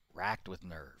 racked with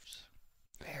nerves.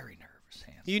 Very nervous,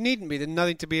 handsome. You needn't be. There's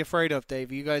nothing to be afraid of,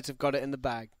 Dave. You guys have got it in the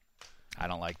bag. I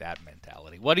don't like that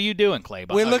mentality. What are you doing,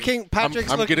 Claybon? We're looking.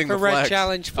 Patrick's looking for Red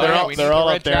Challenge flags. They're all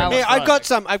up there. Hey, I've got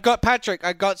some. I've got Patrick.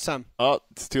 I got some. Oh,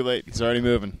 it's too late. He's already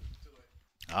moving.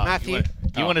 Matthew.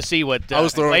 You want to see what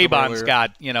Claybon's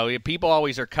got. People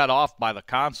always are cut off by the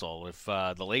console. If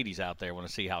the ladies out there want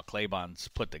to see how Claybon's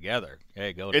put together,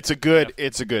 hey, go. It's a good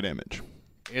image.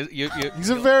 He's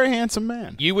a very handsome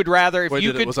man. You would rather if Wait,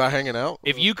 you could. Was I hanging out?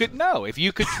 If you could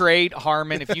trade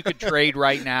Harmon. If you could trade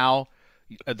right now,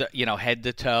 head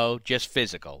to toe, just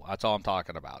physical. That's all I'm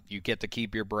talking about. You get to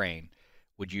keep your brain.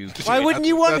 Would you? Why wouldn't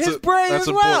you want his brain as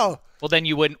well? Well, then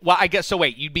you wouldn't. Well, I guess so.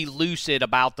 Wait, you'd be lucid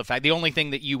about the fact. The only thing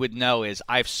that you would know is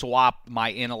I've swapped my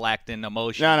intellect and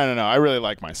emotion. No. I really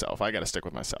like myself. I got to stick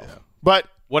with myself. Yeah. But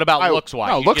what about looks-wise?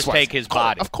 No, you just take his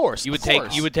body. Of course. You would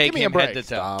take him head to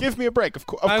toe. Give me a break. Of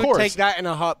course. I would take that in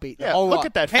a heartbeat. Yeah, look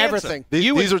at that. Everything.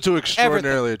 These are 2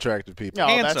 extraordinarily attractive people.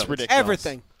 No, that's ridiculous.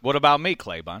 Everything. What about me,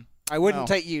 Claybon? I wouldn't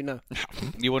take you. No.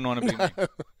 You wouldn't want to be me. No.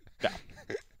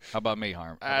 How about me,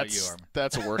 Harm? How about you, Harm?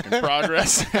 That's a work in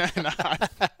progress.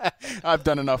 I've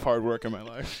done enough hard work in my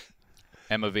life.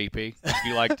 Emma VP,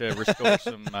 you like to restore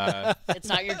some... It's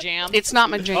not your jam. It's not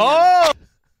my jam. Oh!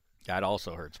 That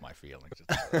also hurts my feelings.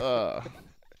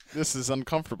 This is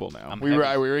uncomfortable now. We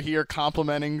were here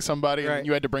complimenting somebody, and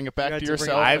you had to bring it back to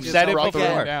yourself. I've said it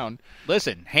before. Down.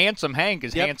 Listen, Handsome Hank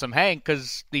is Handsome Hank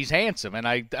because he's handsome, and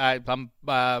I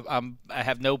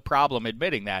have no problem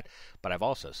admitting that. But I've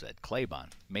also said Claybon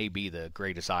may be the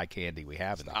greatest eye candy we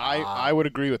have in the I would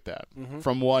agree with that,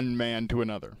 from one man to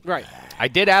another. Right. I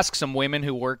did ask some women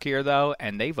who work here, though,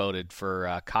 and they voted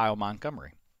for Kyle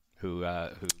Montgomery, who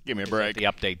give me a break. The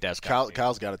update desk.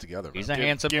 Kyle's got it together. He's a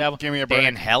handsome devil. Give me a break.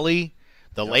 Dan Helly.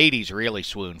 The ladies really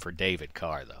swoon for David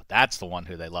Carr, though. That's the one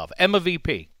who they love. Emma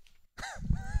VP.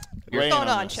 What's going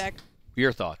on, Check?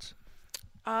 Your thoughts?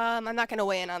 I'm not going to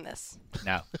weigh in on this.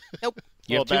 No. Nope.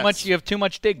 You have too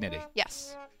much dignity.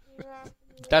 Yes.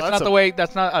 That's not the way.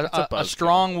 That's not a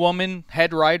strong woman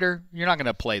head writer. You're not going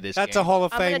to play this. That's game. a Hall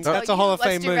of Fame. That's a Hall of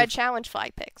Fame move. Let's do Red Challenge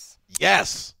flag picks.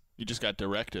 Yes. You just got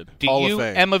directed. Hall of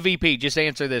Fame. Emma VP, just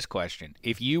answer this question.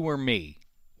 If you were me,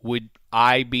 would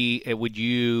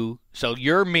you? So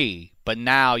you're me, but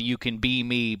now you can be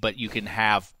me, but you can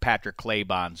have Patrick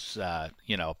Claybon's,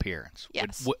 appearance.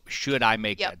 Yes. Should I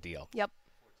make that deal? Yep.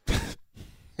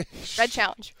 Red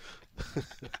Challenge.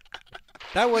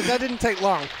 That didn't take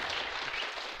long.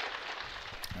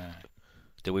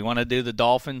 Do we want to do the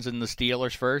Dolphins and the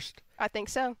Steelers first? I think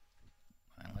so.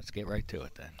 Well, let's get right to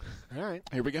it then. All right,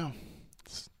 here we go.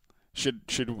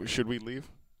 Should we leave?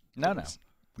 No.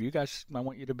 You guys, I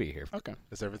want you to be here. Okay.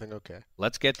 Is everything okay?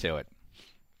 Let's get to it.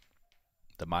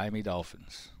 The Miami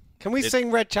Dolphins. Can we sing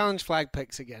Red Challenge flag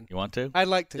picks again? You want to? I'd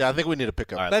like to. Yeah, I think we need to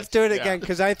pick up. Right, let's do it again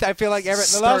because I feel like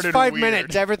the last 5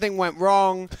 minutes everything went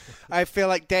wrong. I feel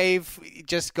like Dave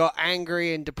just got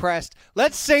angry and depressed.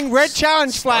 Let's sing Red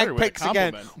Challenge flag picks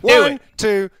again. 1,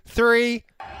 2, 3.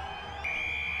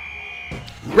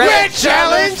 Red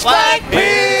Challenge flag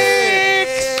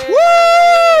picks! Woo!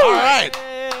 All right.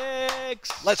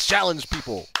 Let's challenge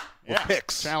people with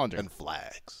picks and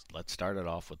flags. Let's start it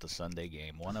off with the Sunday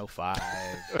game,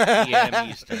 1:05 p.m.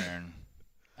 Eastern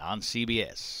on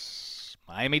CBS.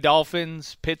 Miami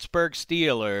Dolphins, Pittsburgh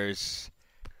Steelers.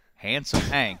 Handsome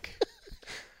Hank.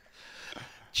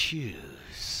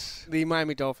 Choose. The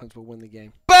Miami Dolphins will win the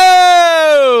game.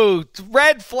 Boo!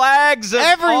 Red flags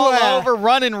everywhere, all over,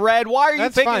 running red. Why are you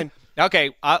That's picking? Fine.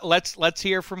 Okay, let's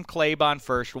hear from Claybon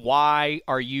first. Why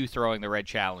are you throwing the red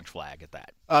challenge flag at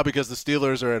that? Because the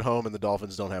Steelers are at home and the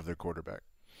Dolphins don't have their quarterback.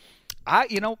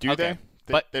 Do they?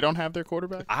 But they don't have their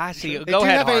quarterback? I see. They Go do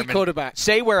ahead, have Harmon. a quarterback.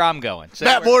 Say where I'm going.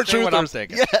 Matt Moore, say what I'm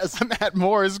thinking. Yes, Matt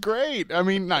Moore is great. I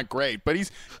mean, not great, but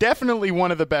he's definitely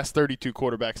one of the best 32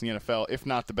 quarterbacks in the NFL, if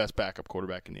not the best backup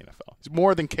quarterback in the NFL. He's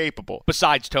more than capable.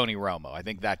 Besides Tony Romo, I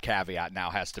think that caveat now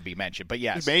has to be mentioned. But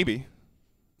yes, maybe.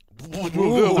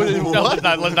 No,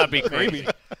 let's not be crazy.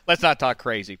 Let's not talk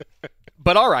crazy.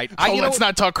 But all right, let's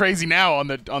not talk crazy now on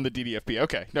the DDFP.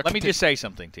 Okay, let me just say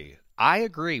something to you. I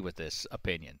agree with this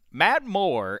opinion. Matt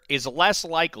Moore is less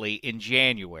likely in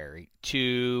January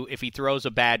to, if he throws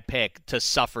a bad pick, to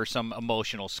suffer some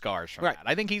emotional scars from that.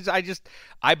 I think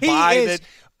I buy that.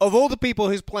 Of all the people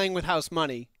who's playing with house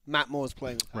money, Matt Moore's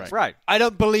playing with house money. Right. I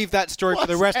don't believe that story for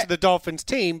the rest of the Dolphins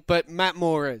team, but Matt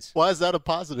Moore is. Why is that a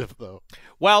positive, though?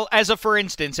 Well, as a for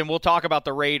instance, and we'll talk about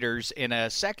the Raiders in a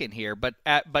second here, but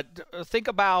think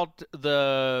about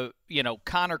the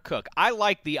Connor Cook. I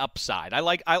like the upside.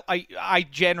 I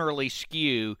generally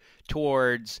skew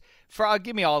towards.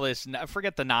 Give me all this.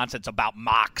 Forget the nonsense about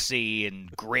moxie and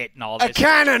grit and all this. A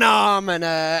cannon arm and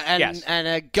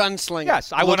a gunslinger.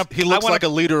 Yes, he looks like a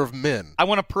leader of men. I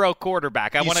want a pro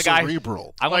quarterback. I want a guy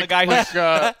cerebral. I want a guy who's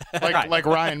like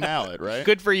Ryan Mallett, right?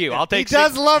 Good for you. I'll take. He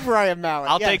does love Ryan Mallett.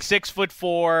 I'll take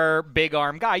 6'4", big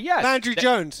arm guy. Yes, Andrew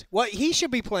Jones. He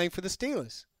should be playing for the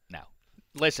Steelers. No,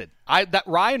 listen. That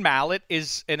Ryan Mallett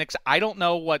is I don't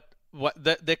know what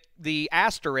the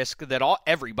asterisk that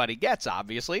everybody gets,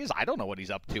 obviously, is I don't know what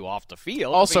he's up to off the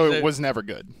field. Also, it was never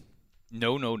good.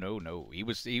 No. He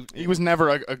was never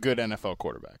a good NFL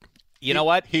quarterback. You know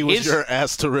what? He was your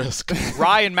asterisk.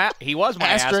 Ryan Mallett. He was my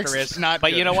asterisk. Not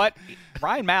but good. You know what?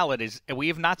 Ryan Mallett is. We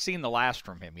have not seen the last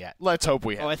from him yet. Let's hope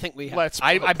we have. Oh, I think we have.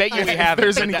 I bet you we have. If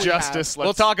there's any justice,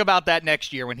 we'll talk about that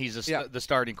next year when he's the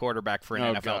starting quarterback for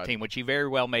an NFL team, which he very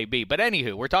well may be. But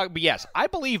anywho, we're talking. But yes, I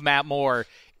believe Matt Moore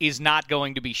is not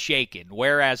going to be shaken,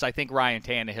 whereas I think Ryan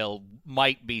Tannehill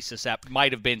might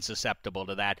have been susceptible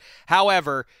to that.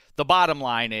 However, the bottom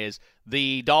line is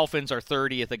the Dolphins are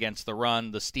 30th against the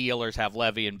run. The Steelers have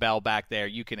Levy and Bell back there.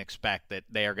 You can expect that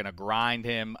they are going to grind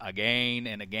him again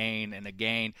and again and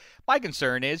again. My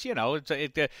concern is,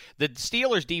 the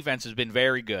Steelers' defense has been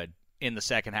very good in the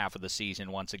second half of the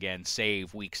season, once again,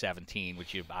 save Week 17,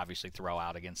 which you obviously throw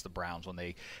out against the Browns when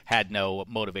they had no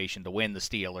motivation to win the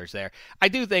Steelers there. I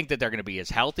do think that they're going to be as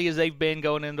healthy as they've been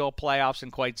going into a playoffs in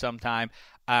quite some time.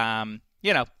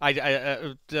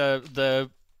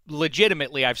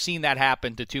 Legitimately, I've seen that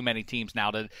happen to too many teams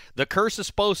now. The curse of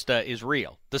Sposta is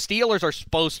real. The Steelers are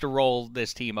supposed to roll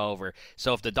this team over.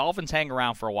 So if the Dolphins hang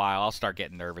around for a while, I'll start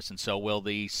getting nervous, and so will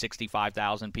the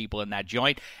 65,000 people in that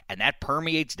joint. And that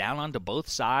permeates down onto both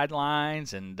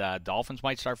sidelines, and Dolphins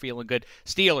might start feeling good.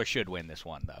 Steelers should win this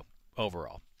one, though,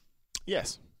 overall.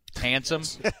 Yes. Handsome.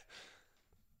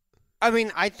 I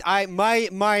mean, my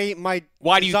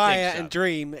Why do you desire think so? and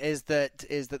dream is that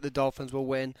the Dolphins will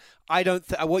win. I don't.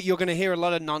 What you're going to hear a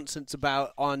lot of nonsense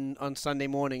about on Sunday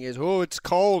morning is, oh, it's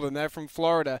cold and they're from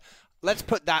Florida. Let's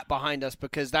put that behind us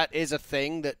because that is a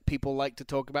thing that people like to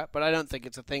talk about. But I don't think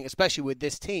it's a thing, especially with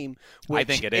this team. Which I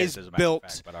think it is, as a matter built. of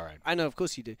fact, but all right. I know, of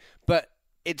course you do, but.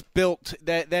 It's built.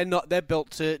 They're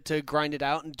built to grind it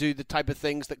out and do the type of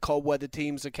things that cold weather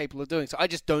teams are capable of doing. So I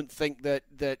just don't think that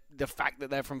the fact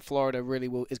that they're from Florida really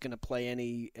is going to play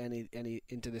any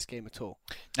into this game at all.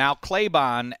 Now,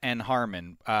 Claybon and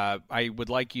Harmon, I would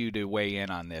like you to weigh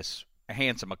in on this.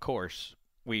 Handsome, of course,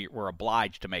 we were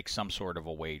obliged to make some sort of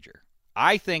a wager.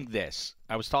 I think this.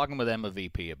 I was talking with Emma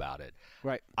VP about it.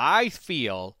 Right. I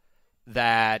feel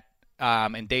that.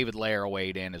 And David Lair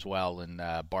weighed in as well, and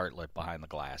Bartlett behind the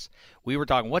glass. We were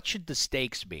talking, what should the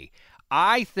stakes be?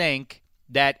 I think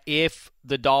that if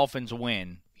the Dolphins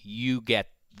win, you get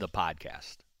the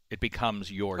podcast. It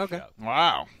becomes your show.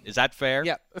 Wow. Is that fair?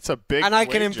 Yeah. That's a big And I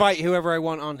can wager. invite whoever I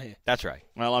want on here. That's right.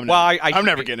 Well, I'm getting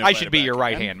never getting I should be invited your back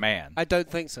right-hand man. I don't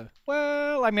think so.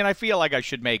 Well, I mean, I feel like I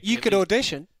should make... You could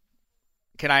audition.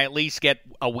 Can I at least get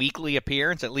a weekly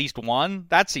appearance, at least one?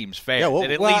 That seems fair. Yeah,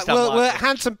 That at least I'm on-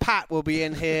 Handsome Pat will be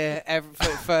in here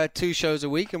for 2 shows a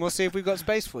week, and we'll see if we've got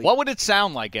space for you. What would it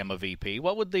sound like, Emma VP?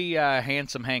 What would the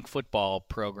Handsome Hank football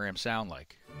program sound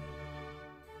like?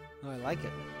 Oh, I like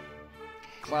it.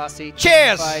 Classy.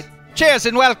 Cheers! dignified. Cheers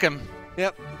and welcome.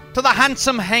 Yep. To the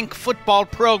Handsome Hank football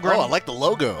program. Oh, I like the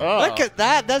logo. Oh. Look at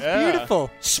that. That's beautiful.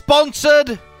 Sponsored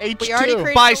We already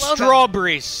created by the logo.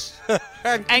 strawberries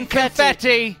and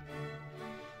confetti.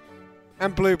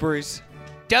 And blueberries.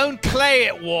 Don't play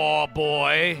it, war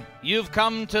boy. You've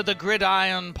come to the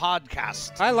Gridiron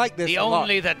Podcast. I like this The a lot.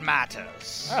 only that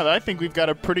matters. I think we've got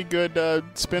a pretty good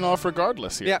spin-off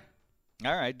regardless here. Yeah.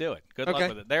 All right, do it. Good Okay. luck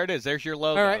with it. There it is. There's your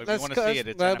logo. All right, if you let's want go. to see it,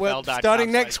 it's We're NFL.com.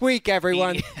 starting next week,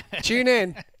 everyone. Tune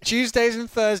in Tuesdays and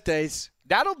Thursdays.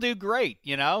 That'll do great.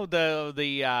 You know, the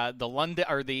London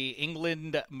or the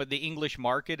English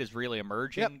market is really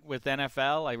emerging with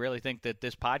NFL. I really think that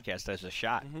this podcast has a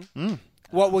shot.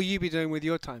 What will you be doing with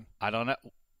your time? I don't know.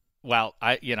 Well,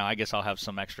 I guess I'll have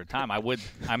some extra time. I would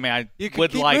You could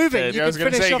would keep like moving. to. I was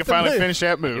going to say you can finally finish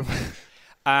that move.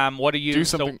 What are you? Do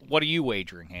something. So what are you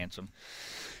wagering, Handsome?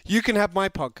 You can have my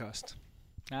podcast.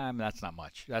 That's not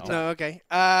much. That's No, okay.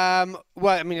 Well,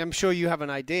 I mean, I'm sure you have an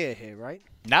idea here, right?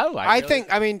 no. I think,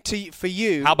 for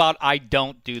you. How about I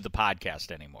don't do the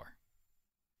podcast anymore?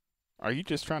 Are you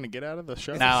just trying to get out of the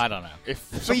show? No, I don't know. If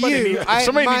For somebody, you,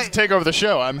 needs to take over the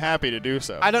show, I'm happy to do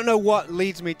so. I don't know what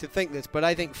leads me to think this, but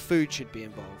I think food should be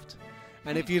involved.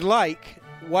 And if you'd like,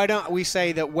 why don't we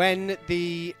say that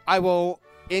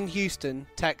in Houston,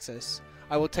 Texas,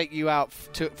 I will take you out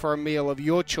for a meal of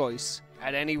your choice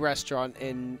at any restaurant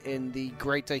in the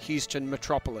greater Houston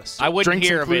metropolis. I wouldn't Drinks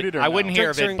hear of it. included or I no? wouldn't hear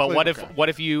of Drinks are it. But included. what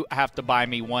if you have to buy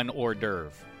me one hors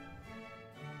d'oeuvre,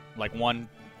 like one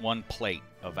plate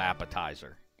of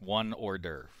appetizer, one hors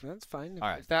d'oeuvre? That's fine. All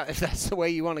right. If that's the way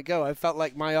you want to go, I felt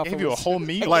like my offer Gave you a was whole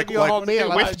meal. I gave you a whole meal.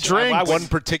 with I- drinks. One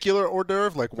particular hors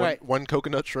d'oeuvre, like Right. one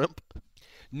coconut shrimp.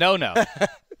 No.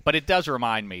 But it does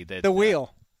remind me that The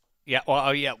wheel. Yeah. Well,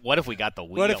 oh yeah. What if we got the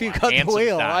wheel? What if you on got the Handsome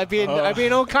wheel? style? I'd be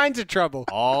in all kinds of trouble.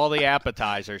 All the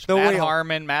appetizers. The Matt wheel.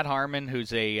 Harmon,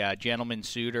 who's a gentleman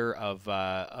suitor of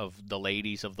the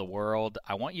ladies of the world.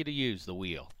 I want you to use the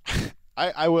wheel.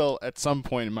 I will, at some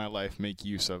point in my life, make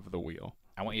use of the wheel.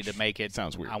 I want you to make it.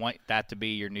 Sounds weird. I want that to be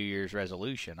your New Year's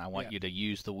resolution. I want you to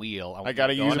use the wheel. I got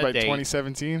to use it by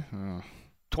 2017. 2017?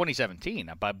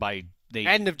 2017. By the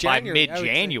End of January, By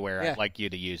mid-January, I would say. I'd like you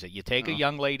to use it. You take a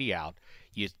young lady out.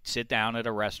 You sit down at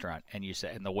a restaurant, and you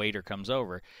say, and the waiter comes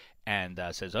over and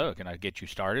says, "Oh, can I get you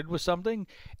started with something?"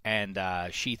 And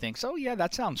she thinks, "Oh yeah,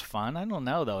 that sounds fun. I don't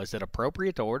know though. Is it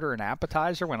appropriate to order an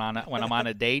appetizer when I'm on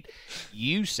a date?"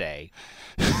 You say,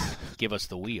 "Give us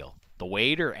the wheel." The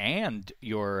waiter and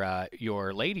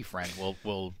your lady friend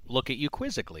will look at you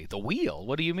quizzically. The wheel?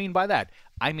 What do you mean by that?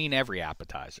 I mean every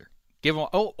appetizer. Give them.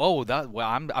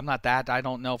 I'm not that. I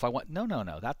don't know if I want. No.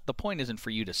 That the point isn't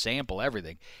for you to sample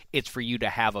everything. It's for you to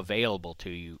have available to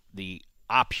you the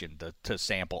option to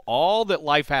sample all that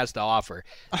life has to offer.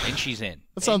 Then she's in.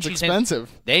 That sounds expensive.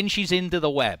 Then she's into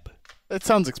the web. That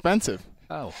sounds expensive.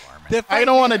 Oh, Harmon. I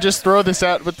don't want to just throw this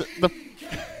out, but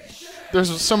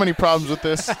there's so many problems with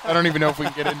this. I don't even know if we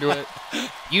can get into it.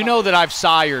 You know that I've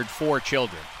sired 4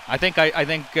 children. I think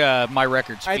my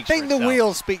record speaks I think for the itself.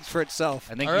 wheel speaks for itself.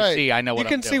 I think All you right. see. I know what You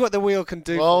can I'm see doing. what the wheel can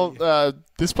do. Well, for you.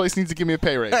 this place needs to give me a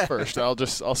pay raise first. I'll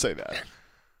say that.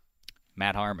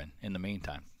 Matt Harmon, in the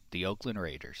meantime, the Oakland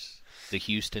Raiders, the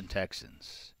Houston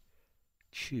Texans.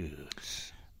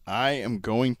 Choose. I am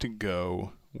going to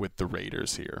go with the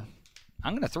Raiders here.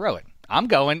 I'm going to throw it. I'm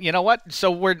going. You know what?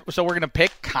 So we're going to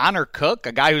pick Connor Cook,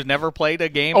 a guy who's never played a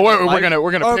game. Oh,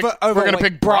 we're going to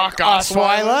pick Brock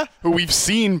Osweiler, who we've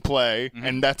seen play,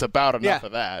 and that's about enough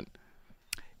of that.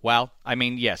 Well, I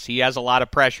mean, yes, he has a lot of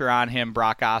pressure on him,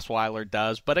 Brock Osweiler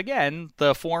does. But again,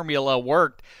 the formula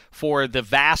worked for the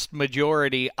vast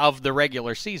majority of the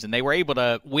regular season. They were able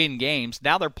to win games.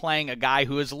 Now they're playing a guy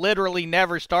who has literally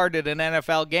never started an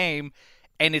NFL game,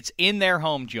 and it's in their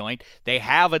home joint. They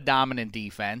have a dominant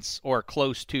defense, or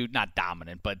close to, not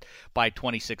dominant, but by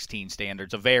 2016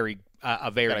 standards, a very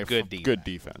good defense. Good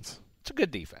defense. It's a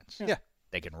good defense. Yeah.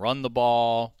 They can run the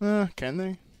ball. Can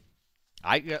they?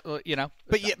 But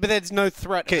there's no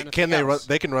threat. Can they run?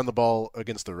 They can run the ball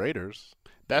against the Raiders.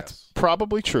 That's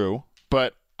probably true,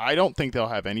 but I don't think they'll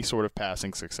have any sort of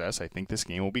passing success. I think this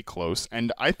game will be close,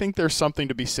 and I think there's something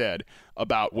to be said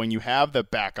about when you have the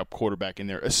backup quarterback in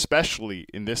there, especially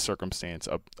in this circumstance,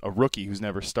 a rookie who's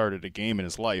never started a game in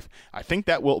his life. I think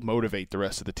that will motivate the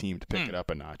rest of the team to pick it up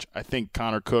a notch. I think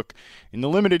Connor Cook, in the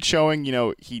limited showing,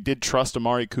 he did trust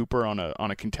Amari Cooper on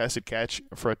a contested catch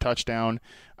for a touchdown.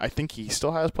 I think he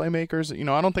still has playmakers.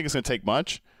 I don't think it's going to take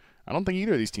much. I don't think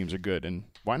either of these teams are good, and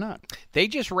why not? They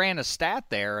just ran a stat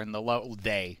there in the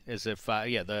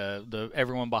the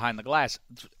everyone behind the glass.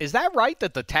 Is that right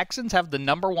that the Texans have the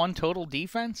number one total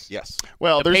defense? Yes.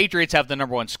 Well, the Patriots have the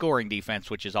number one scoring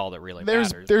defense, which is all that really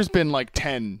matters. There's been like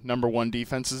 10 number one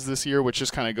defenses this year, which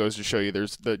just kind of goes to show you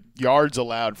there's the yards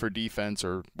allowed for defense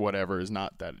or whatever is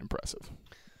not that impressive.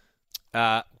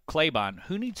 Claybon,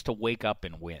 who needs to wake up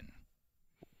and win?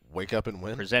 Wake up and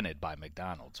win? Presented by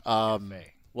McDonald's.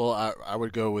 Well, I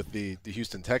would go with the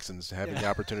Houston Texans having the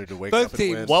opportunity to wake up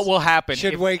and win. What will happen?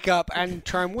 Should wake up and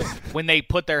try and win. When they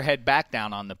put their head back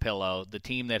down on the pillow, the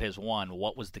team that has won,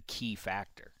 what was the key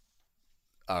factor?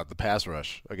 The pass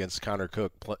rush against Connor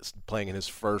Cook playing in his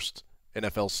first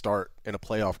NFL start in a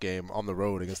playoff game on the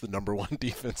road against the number one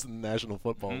defense in the National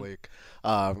Football League.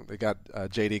 They got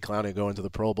J.D. Clowney going to the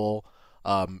Pro Bowl,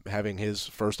 having his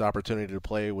first opportunity to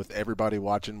play with everybody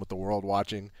watching, with the world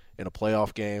watching in a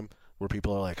playoff game, where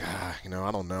people are like, I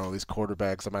don't know, these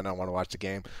quarterbacks, I might not want to watch the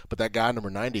game. But that guy,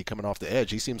 number 90, coming off the edge,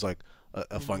 he seems like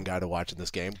a fun guy to watch in this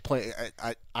game.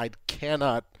 I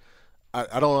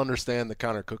don't understand the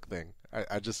Connor Cook thing.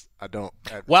 I don't.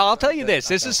 Well, I'll tell you this.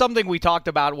 This is something we talked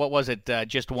about,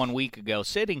 just 1 week ago,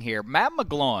 sitting here. Matt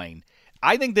McGloin,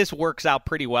 I think this works out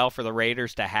pretty well for the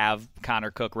Raiders to have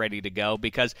Connor Cook ready to go,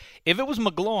 because if it was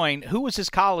McGloin, who was his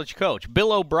college coach?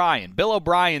 Bill O'Brien. Bill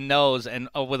O'Brien knows, and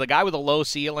with a guy with a low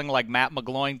ceiling like Matt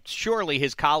McGloin, surely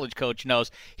his college coach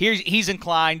knows. He's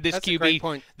inclined, this That's QB, a great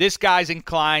point. This guy's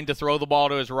inclined to throw the ball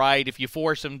to his right. If you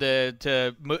force him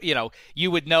to you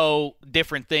would know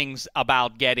different things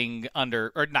about taking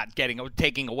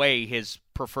away his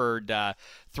preferred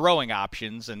throwing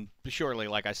options, and surely,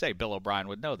 like I say, Bill O'Brien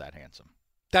would know that, Handsome.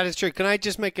 That is true. Can I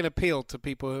just make an appeal to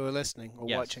people who are listening or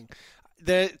watching?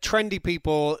 The trendy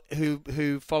people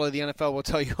who follow the NFL will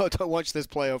tell you, don't watch this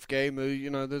playoff game.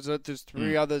 There's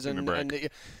three others, and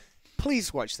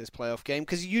please watch this playoff game,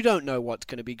 because you don't know what's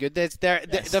going to be good.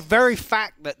 The very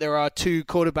fact that there are two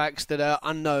quarterbacks that are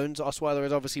unknowns. Osweiler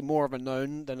is obviously more of a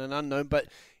known than an unknown, but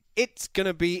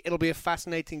it'll be a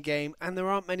fascinating game, and there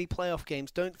aren't many playoff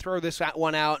games. Don't throw this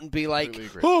one out and be like,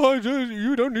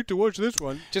 you don't need to watch this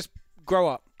one. Just grow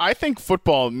up. I think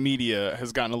football media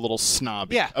has gotten a little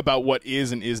snobby about what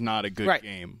is and is not a good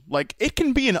game. Like, it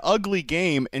can be an ugly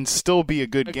game and still be a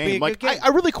good game. I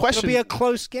really question. It'll be a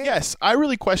close game. Yes, I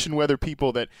really question whether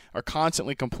people that are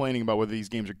constantly complaining about whether these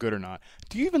games are good or not.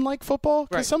 Do you even like football?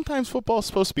 Because sometimes football is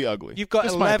supposed to be ugly. You've got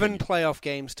 11 playoff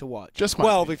games to watch. Just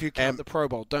 12 if you count the Pro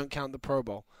Bowl. Don't count the Pro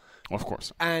Bowl. Of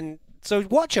course. And so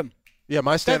watch them. Yeah,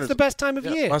 my standard. That's the best time of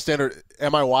year. My standard.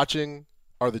 Am I watching?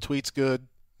 Are the tweets good?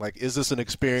 Like, is this an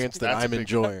experience that I'm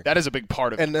enjoying? That is a big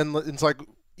part of it. And then it's like,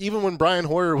 even when Brian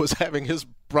Hoyer was having his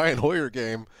Brian Hoyer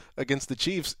game against the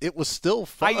Chiefs, it was still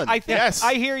fun. I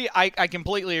hear you. I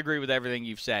completely agree with everything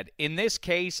you've said. In this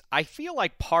case, I feel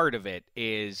like part of it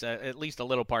is, at least a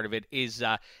little part of it, is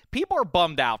people are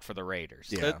bummed out for the Raiders.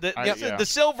 Yeah. The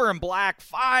silver and black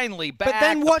finally back. But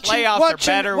then watch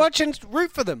and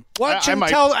root for them. Watch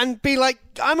and be like,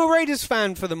 I'm a Raiders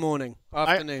fan for the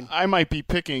afternoon. I might be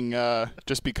picking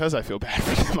just because I feel bad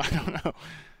for them. I don't know.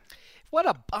 what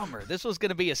a bummer. This was going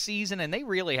to be a season, and they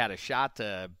really had a shot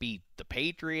to beat the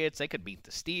Patriots. They could beat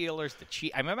the Steelers, the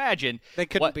Chiefs. I mean, imagine. They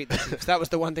couldn't beat the Chiefs. That was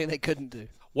the one thing they couldn't do.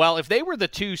 Well, if they were the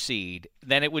 2 seed,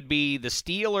 then it would be the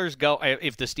Steelers go.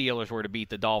 If the Steelers were to beat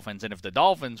the Dolphins, and if the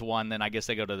Dolphins won, then I guess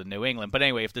they go to the New England. But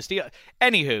anyway, if the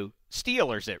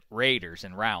Steelers at Raiders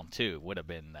in round 2 would have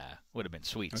been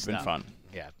sweet stuff. Been fun.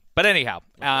 Yeah. But anyhow,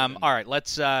 all right.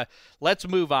 Let's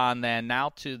move on then now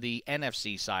to the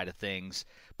NFC side of things.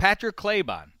 Patrick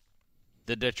Claybon,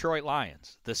 the Detroit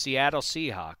Lions, the Seattle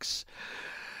Seahawks.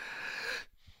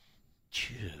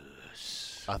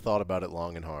 Choose. I thought about it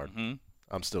long and hard. Mm-hmm.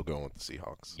 I'm still going with the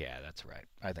Seahawks. Yeah, that's right.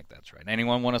 I think that's right.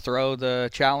 Anyone want to throw the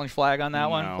challenge flag on that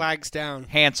one? Flags down.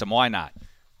 Handsome, why not?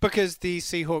 Because the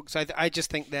Seahawks, I just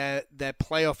think their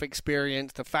playoff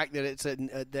experience, the fact that it's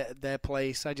their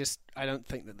place, I don't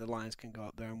think that the Lions can go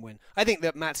up there and win. I think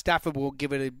that Matt Stafford will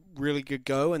give it a really good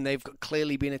go, and they've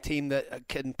clearly been a team that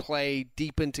can play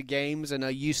deep into games and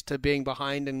are used to being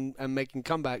behind and making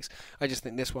comebacks. I just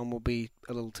think this one will be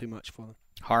a little too much for them.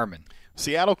 Harmon.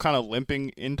 Seattle kind of limping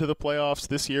into the playoffs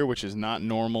this year, which is not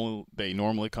normal. They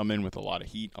normally come in with a lot of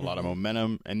heat, a lot of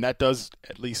momentum, and that does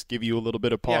at least give you a little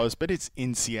bit of pause. Yeah. But it's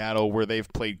in Seattle where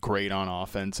they've played great on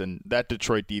offense, and that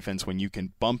Detroit defense, when you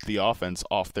can bump the offense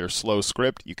off their slow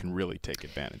script, you can really take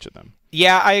advantage of them.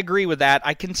 Yeah, I agree with that.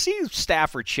 I can see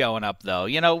Stafford showing up, though.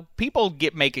 You know, people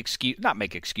not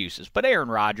make excuses, but Aaron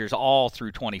Rodgers all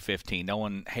through 2015. No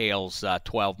one hails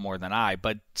 12 more than I,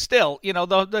 but still, you know,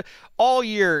 the all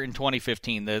year in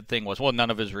 2015, the thing was, well, none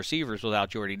of his receivers without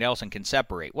Jordy Nelson can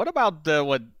separate. What about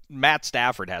what Matt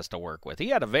Stafford has to work with? He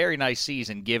had a very nice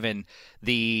season given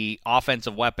the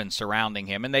offensive weapons surrounding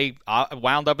him, and they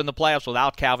wound up in the playoffs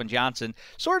without Calvin Johnson,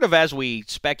 sort of as we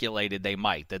speculated they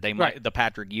might. The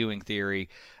Patrick Ewing theory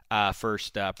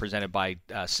first presented by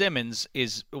Simmons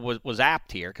was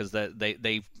apt here because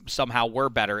they somehow were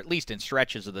better, at least in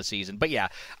stretches of the season. But yeah,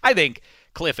 I think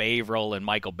Cliff Averill and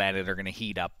Michael Bennett are going to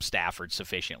heat up Stafford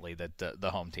sufficiently that the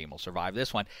home team will survive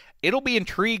this one. It'll be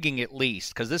intriguing at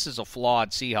least because this is a flawed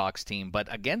Seahawks team, but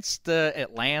against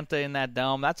Atlanta in that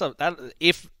dome,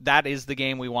 if that is the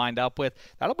game we wind up with,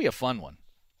 that'll be a fun one.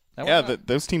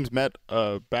 Those teams met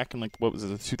back in the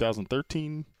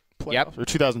 2013 playoffs, yep, or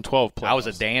 2012 playoffs. That was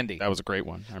a dandy. That was a great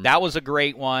one. That was a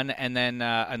great one, and then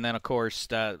of course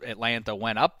Atlanta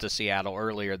went up to Seattle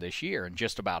earlier this year and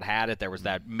just about had it. There was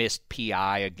that missed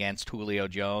PI against Julio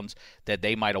Jones that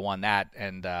they might have won that.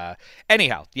 And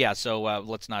anyhow, yeah. So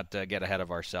let's not get ahead of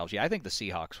ourselves. Yeah, I think the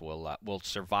Seahawks will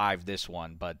survive this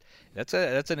one, but that's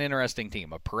an interesting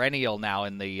team, a perennial now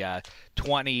in the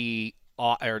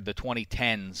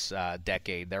 2010s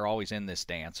decade. They're always in this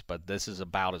dance, but this is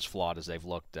about as flawed as they've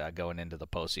looked going into the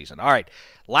postseason. All right,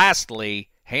 lastly,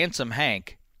 Handsome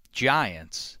Hank,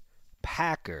 Giants,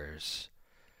 Packers.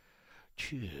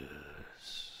 Choose.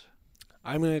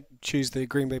 I'm going to choose the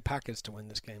Green Bay Packers to win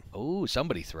this game. Oh,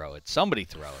 somebody throw it.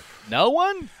 No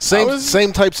one?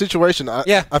 Same type situation.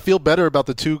 I feel better about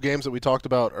the 2 games that we talked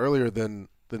about earlier than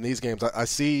these games. I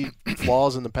see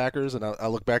flaws in the Packers, and I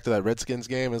look back to that Redskins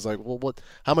game, and it's like, well,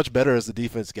 how much better has the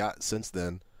defense got since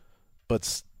then? But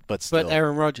still. But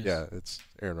Aaron Rodgers. Yeah, it's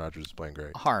Aaron Rodgers is playing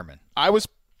great. Harmon. I was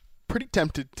pretty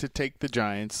tempted to take the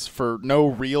Giants for no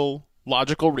real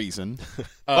logical reason.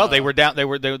 Well, they were down. They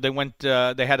went.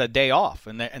 They had a day off,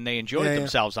 and they enjoyed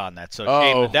themselves on that. So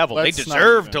shame the devil. They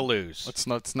deserve to lose.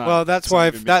 Let's not. Well, that's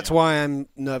why I'm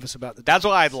nervous about the. That's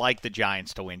why I'd like the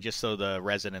Giants to win, just so the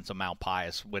residents of Mount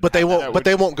Pius would. But they won't. But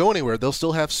they won't go anywhere. They'll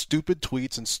still have stupid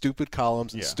tweets and stupid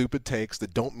columns and stupid takes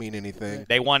that don't mean anything.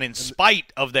 They won in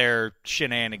spite of their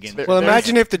shenanigans. Well,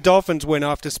 imagine if the Dolphins win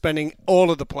after spending all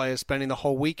of the players spending the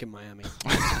whole week in Miami.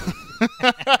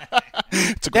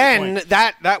 Then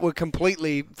that would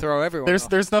completely throw everyone off.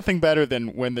 There's nothing better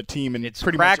than when the team and it's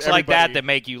pretty cracks much like that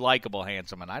make you likable,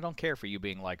 Handsome, and I don't care for you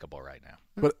being likable right now.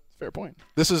 But fair point.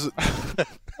 This is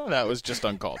that was just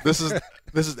uncalled. This is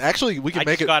actually we can make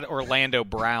it. I just got Orlando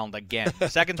Brown again, the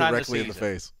second time directly this season. in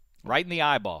the face, right in the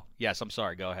eyeball. Yes, I'm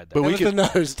sorry. Go ahead. But the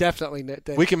nose, definitely.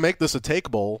 We can make this a take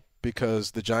bowl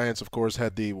because the Giants, of course,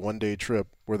 had the one-day trip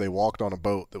where they walked on a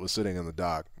boat that was sitting in the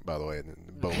dock. By the way, and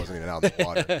the boat wasn't even out in the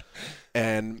water.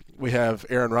 And we have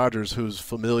Aaron Rodgers, whose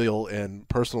familial and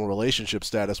personal relationship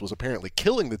status was apparently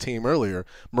killing the team earlier.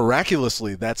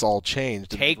 Miraculously, that's all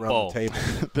changed. Take bowl. The table.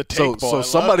 The take bowl. So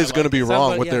somebody's going to be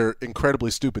wrong with their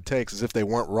incredibly stupid takes, as if they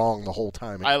weren't wrong the whole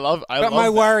time. But my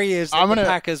worry is that the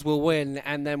Packers will win,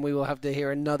 and then we will have to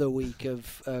hear another week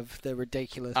of the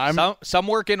ridiculous. Some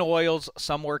work in oils,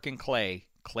 some work in clay.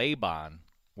 Claybon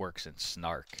works in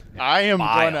snark. I'm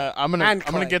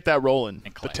gonna get that rolling.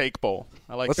 The take bowl.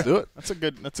 I like. Let's do it. That's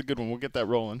a good one. We'll get that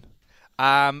rolling.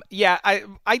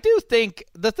 I do think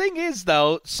the thing is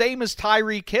though, same as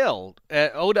Tyreek Hill,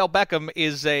 Odell Beckham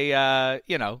is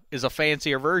a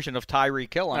fancier version of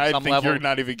Tyreek Hill on some level. I think you're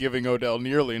not even giving Odell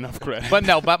nearly enough credit. But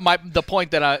the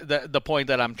point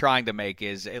that I'm trying to make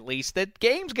is at least that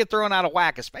games get thrown out of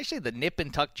whack, especially the nip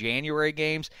and tuck January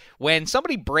games when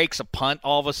somebody breaks a punt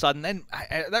all of a sudden. Then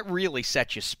that really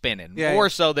sets you spinning more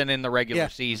so than in the regular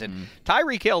season.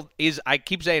 Tyreek Hill is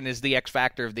the X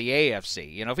factor of the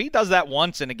AFC. If he does that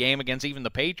once in a game against even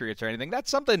the Patriots or anything, that's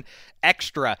something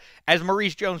extra, as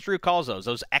Maurice Jones-Drew calls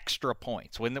those extra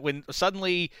points. When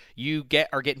suddenly you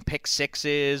are getting pick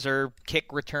sixes or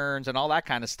kick returns and all that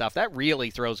kind of stuff, that really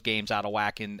throws games out of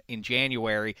whack in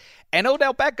January. And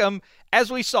Odell Beckham,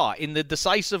 as we saw in the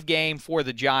decisive game for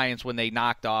the Giants when they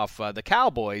knocked off the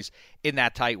Cowboys in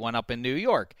that tight one up in New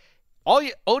York,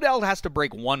 Odell has to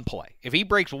break one play. If he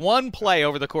breaks one play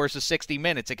over the course of 60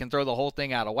 minutes, it can throw the whole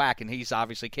thing out of whack, and he's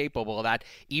obviously capable of that,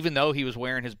 even though he was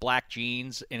wearing his black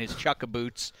jeans and his chukka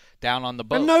boots down on the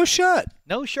boat. And no shirt.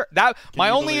 No shirt. My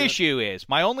only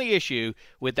issue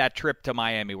with that trip to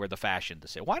Miami were the fashion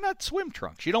decision. Why not swim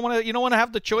trunks? You don't want to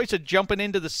have the choice of jumping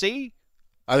into the sea?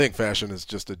 I think fashion is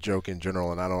just a joke in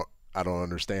general, and I don't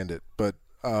understand it, but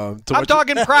I'm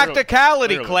talking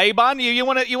practicality, Claybon. You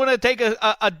want to take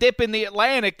a dip in the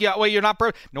Atlantic? Yeah, well, you're not.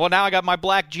 Well, now I got my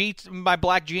black jeans and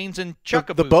chukka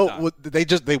boots. The boat.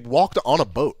 They walked on a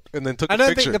boat and then took a picture. I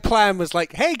don't think the plan was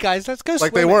like, "Hey guys, let's go."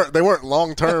 Like swimming. they weren't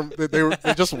long term.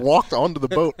 they just walked onto the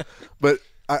boat. But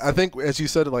I think, as you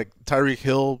said, like Tyreek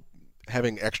Hill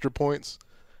having extra points,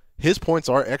 his points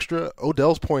are extra.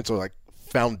 Odell's points are like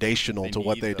foundational to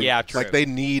what they do. Yeah, true. Like they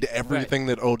need everything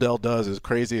that Odell does, as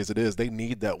crazy as it is. They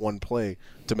need that one play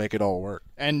to make it all work.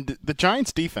 And the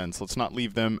Giants defense, let's not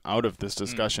leave them out of this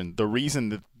discussion. The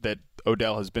reason that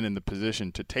Odell has been in the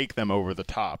position to take them over the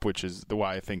top, which is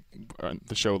why I think on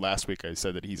the show last week I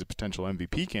said that he's a potential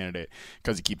MVP candidate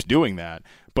because he keeps doing that.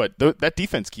 But that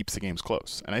defense keeps the games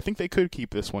close, and I think they could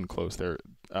keep this one close. There,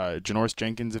 Janoris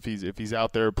Jenkins, if he's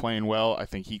out there playing well, I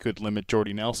think he could limit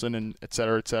Jordy Nelson and et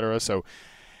cetera, et cetera. So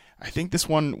I think this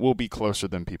one will be closer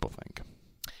than people think.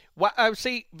 Well,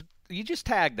 see, you just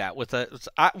tagged that with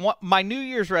my New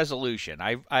Year's resolution.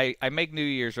 I make New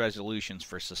Year's resolutions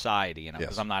for society,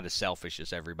 because I'm not as selfish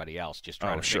as everybody else, just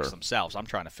trying to fix themselves. I'm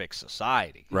trying to fix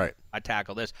society. Right. I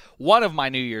tackle this. One of my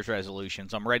New Year's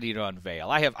resolutions I'm ready to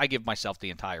unveil. I give myself the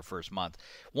entire first month.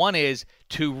 One is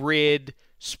to rid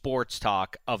sports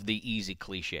talk of the easy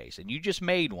cliches, and you just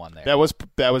made one there. That was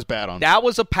bad on. That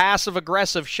was a passive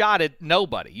aggressive shot at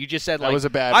nobody. You just said that was a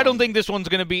bad. I don't think this one's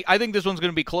going to be. I think this one's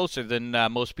going to be closer than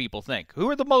most people think. Who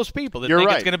are the most people that You're think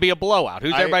right. it's going to be a blowout?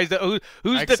 Who's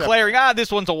declaring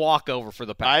this one's a walkover for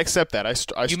the Packers? I accept that.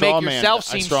 You make yourself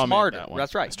seem smarter.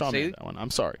 That's right. See? That one. I'm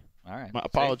sorry. All right.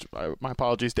 My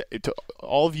apologies to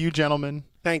all of you gentlemen.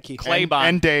 Thank you, Claybon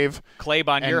and Dave.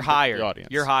 Claybon, you're hired. The audience.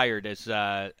 You're hired as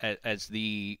you're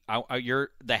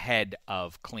the head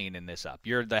of cleaning this up.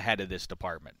 You're the head of this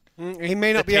department. He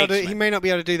may not be able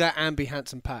to do that and be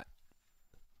Handsome Pat.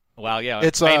 Well, yeah,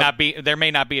 there may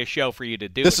not be a show for you to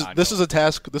do. This is a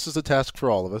task. This is a task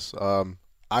for all of us.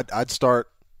 I'd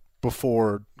start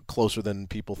before closer than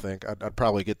people think. I'd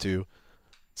probably get to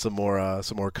some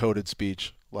more coded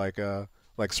speech like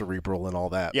cerebral and all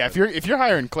that. Yeah, if you're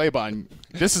hiring Claybon,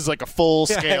 this is like a full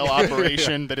scale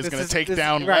operation that is going to take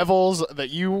down levels that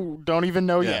you don't even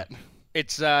know yet.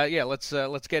 It's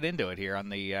let's get into it here on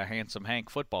the Handsome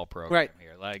Hank football program. Right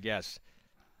here, let's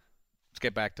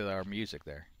get back to our music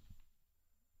there.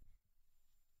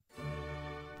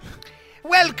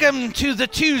 Welcome to the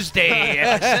Tuesday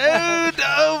episode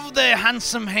of the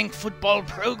Handsome Hank football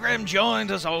program,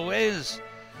 joined as always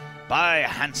by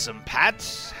Handsome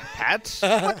Pat. Pat,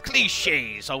 what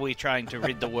cliches are we trying to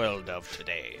rid the world of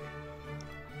today?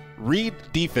 Read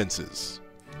defenses.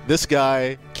 This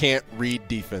guy can't read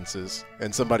defenses.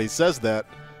 And somebody says that,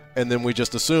 and then we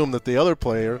just assume that the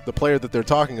player that they're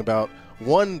talking about,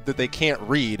 one, that they can't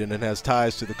read, and it has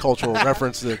ties to the cultural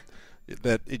reference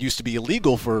that it used to be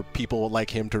illegal for people like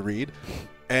him to read.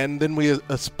 And then we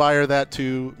aspire that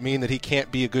to mean that he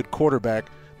can't be a good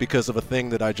quarterback because of a thing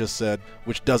that I just said,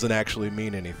 which doesn't actually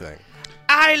mean anything.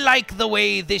 I like the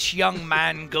way this young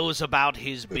man goes about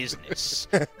his business.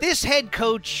 This head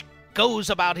coach goes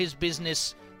about his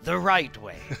business the right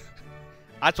way.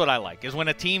 That's what I like, is when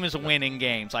a team is winning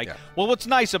games. Well, what's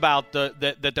nice about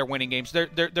that they're winning games,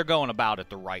 they're going about it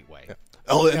the right way. Yeah.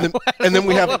 Oh, and then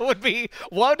we have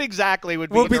what exactly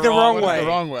would be the wrong way? The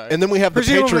wrong way. And then we have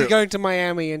presumably the Patriot, going to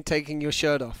Miami and taking your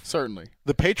shirt off. Certainly,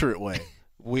 the Patriot way.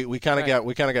 We kind of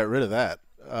got rid of that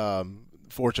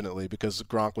fortunately, because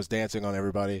Gronk was dancing on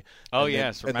everybody. Oh, and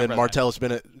yes. Then, and then Martellus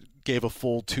Bennett gave a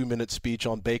full 2-minute speech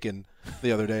on bacon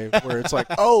the other day where it's like,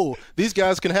 oh, these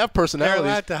guys can have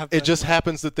personalities. It just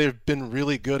happens that they've been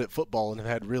really good at football and have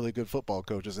had really good football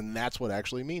coaches, and that's what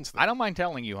actually means things. I don't mind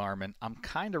telling you, Harmon, I'm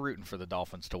kind of rooting for the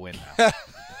Dolphins to win now.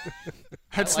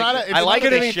 I like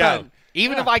this show. Fun.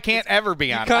 Even if I can't ever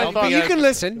be on it. But you can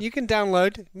listen. You can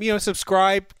download,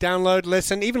 subscribe, download,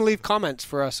 listen, even leave comments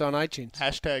for us on iTunes.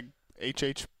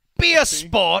 #HH. Be a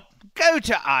sport. Go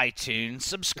to iTunes.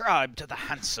 Subscribe to the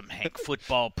Handsome Hank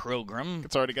football program.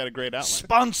 It's already got a great outline.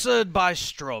 Sponsored by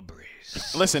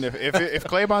Strawberries. Listen, if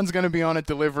Claybon's going to be on it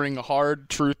delivering a hard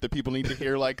truth that people need to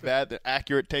hear like that, the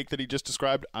accurate take that he just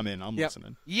described, I'm in. I'm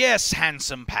listening. Yes,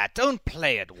 Handsome Pat. Don't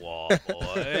play at war,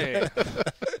 boy.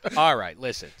 All right,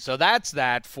 listen. So that's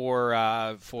that for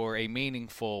a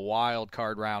meaningful wild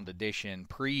card round edition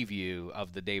preview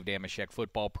of the Dave Dameshek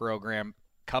football program.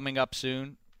 Coming up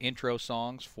soon, intro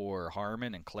songs for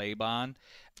Harmon and Claybon.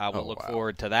 We'll look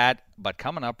forward to that. But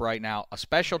coming up right now, a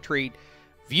special treat,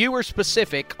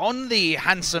 viewer-specific on the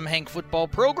Handsome Hank football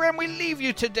program. We leave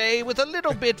you today with a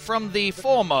little bit from the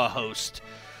former host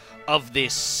of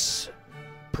this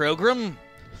program,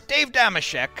 Dave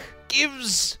Dameshek,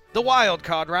 gives the wild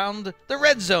card round the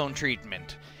red zone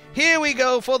treatment. Here we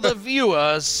go for the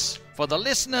viewers. For the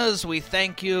listeners, we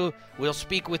thank you. We'll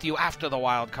speak with you after the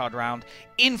wild card round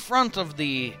in front of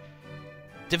the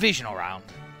divisional round.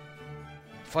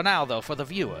 For now, though, for the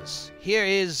viewers, here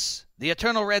is the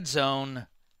Eternal Red Zone,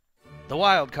 the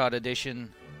wild card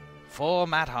edition for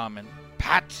Matt Harmon,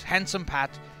 Handsome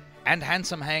Pat, and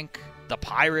Handsome Hank, the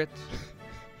Pirate,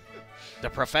 the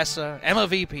Professor, Emma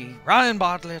VP, Ryan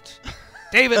Bartlett,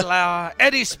 David Lauer,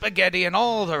 Eddie Spaghetti, and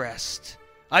all the rest.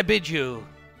 I bid you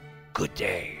good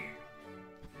day.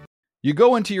 You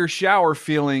go into your shower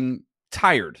feeling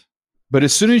tired, but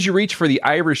as soon as you reach for the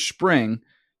Irish Spring,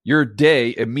 your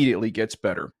day immediately gets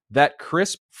better. That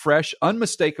crisp, fresh,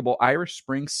 unmistakable Irish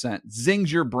Spring scent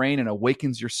zings your brain and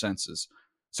awakens your senses.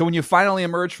 So when you finally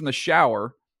emerge from the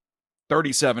shower,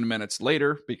 37 minutes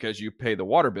later, because you pay the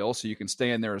water bill so you can stay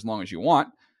in there as long as you want,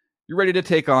 you're ready to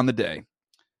take on the day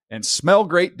and smell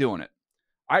great doing it.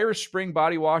 Irish Spring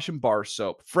Body Wash and Bar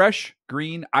Soap. Fresh,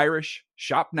 green, Irish.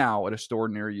 Shop now at a store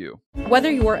near you. Whether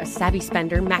you're a savvy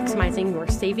spender maximizing your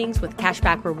savings with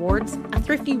cashback rewards, a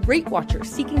thrifty rate watcher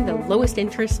seeking the lowest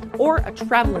interest, or a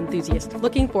travel enthusiast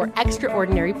looking for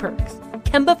extraordinary perks,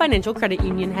 Kemba Financial Credit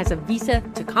Union has a visa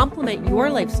to complement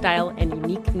your lifestyle and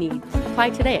unique needs.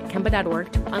 Apply today at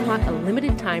Kemba.org to unlock a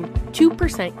limited time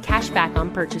 2% cash back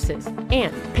on purchases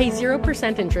and pay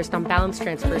 0% interest on balance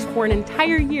transfers for an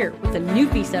entire year with a new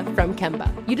visa from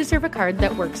Kemba. You deserve a card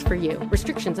that works for you.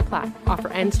 Restrictions apply. Offer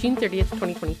ends June 30th,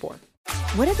 2024.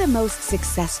 What do the most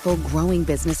successful growing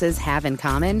businesses have in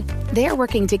common? They're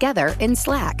working together in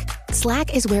Slack.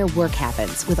 Slack is where work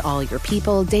happens with all your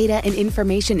people, data, and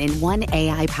information in one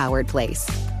AI-powered place.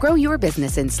 Grow your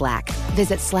business in Slack.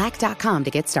 Visit slack.com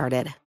to get started.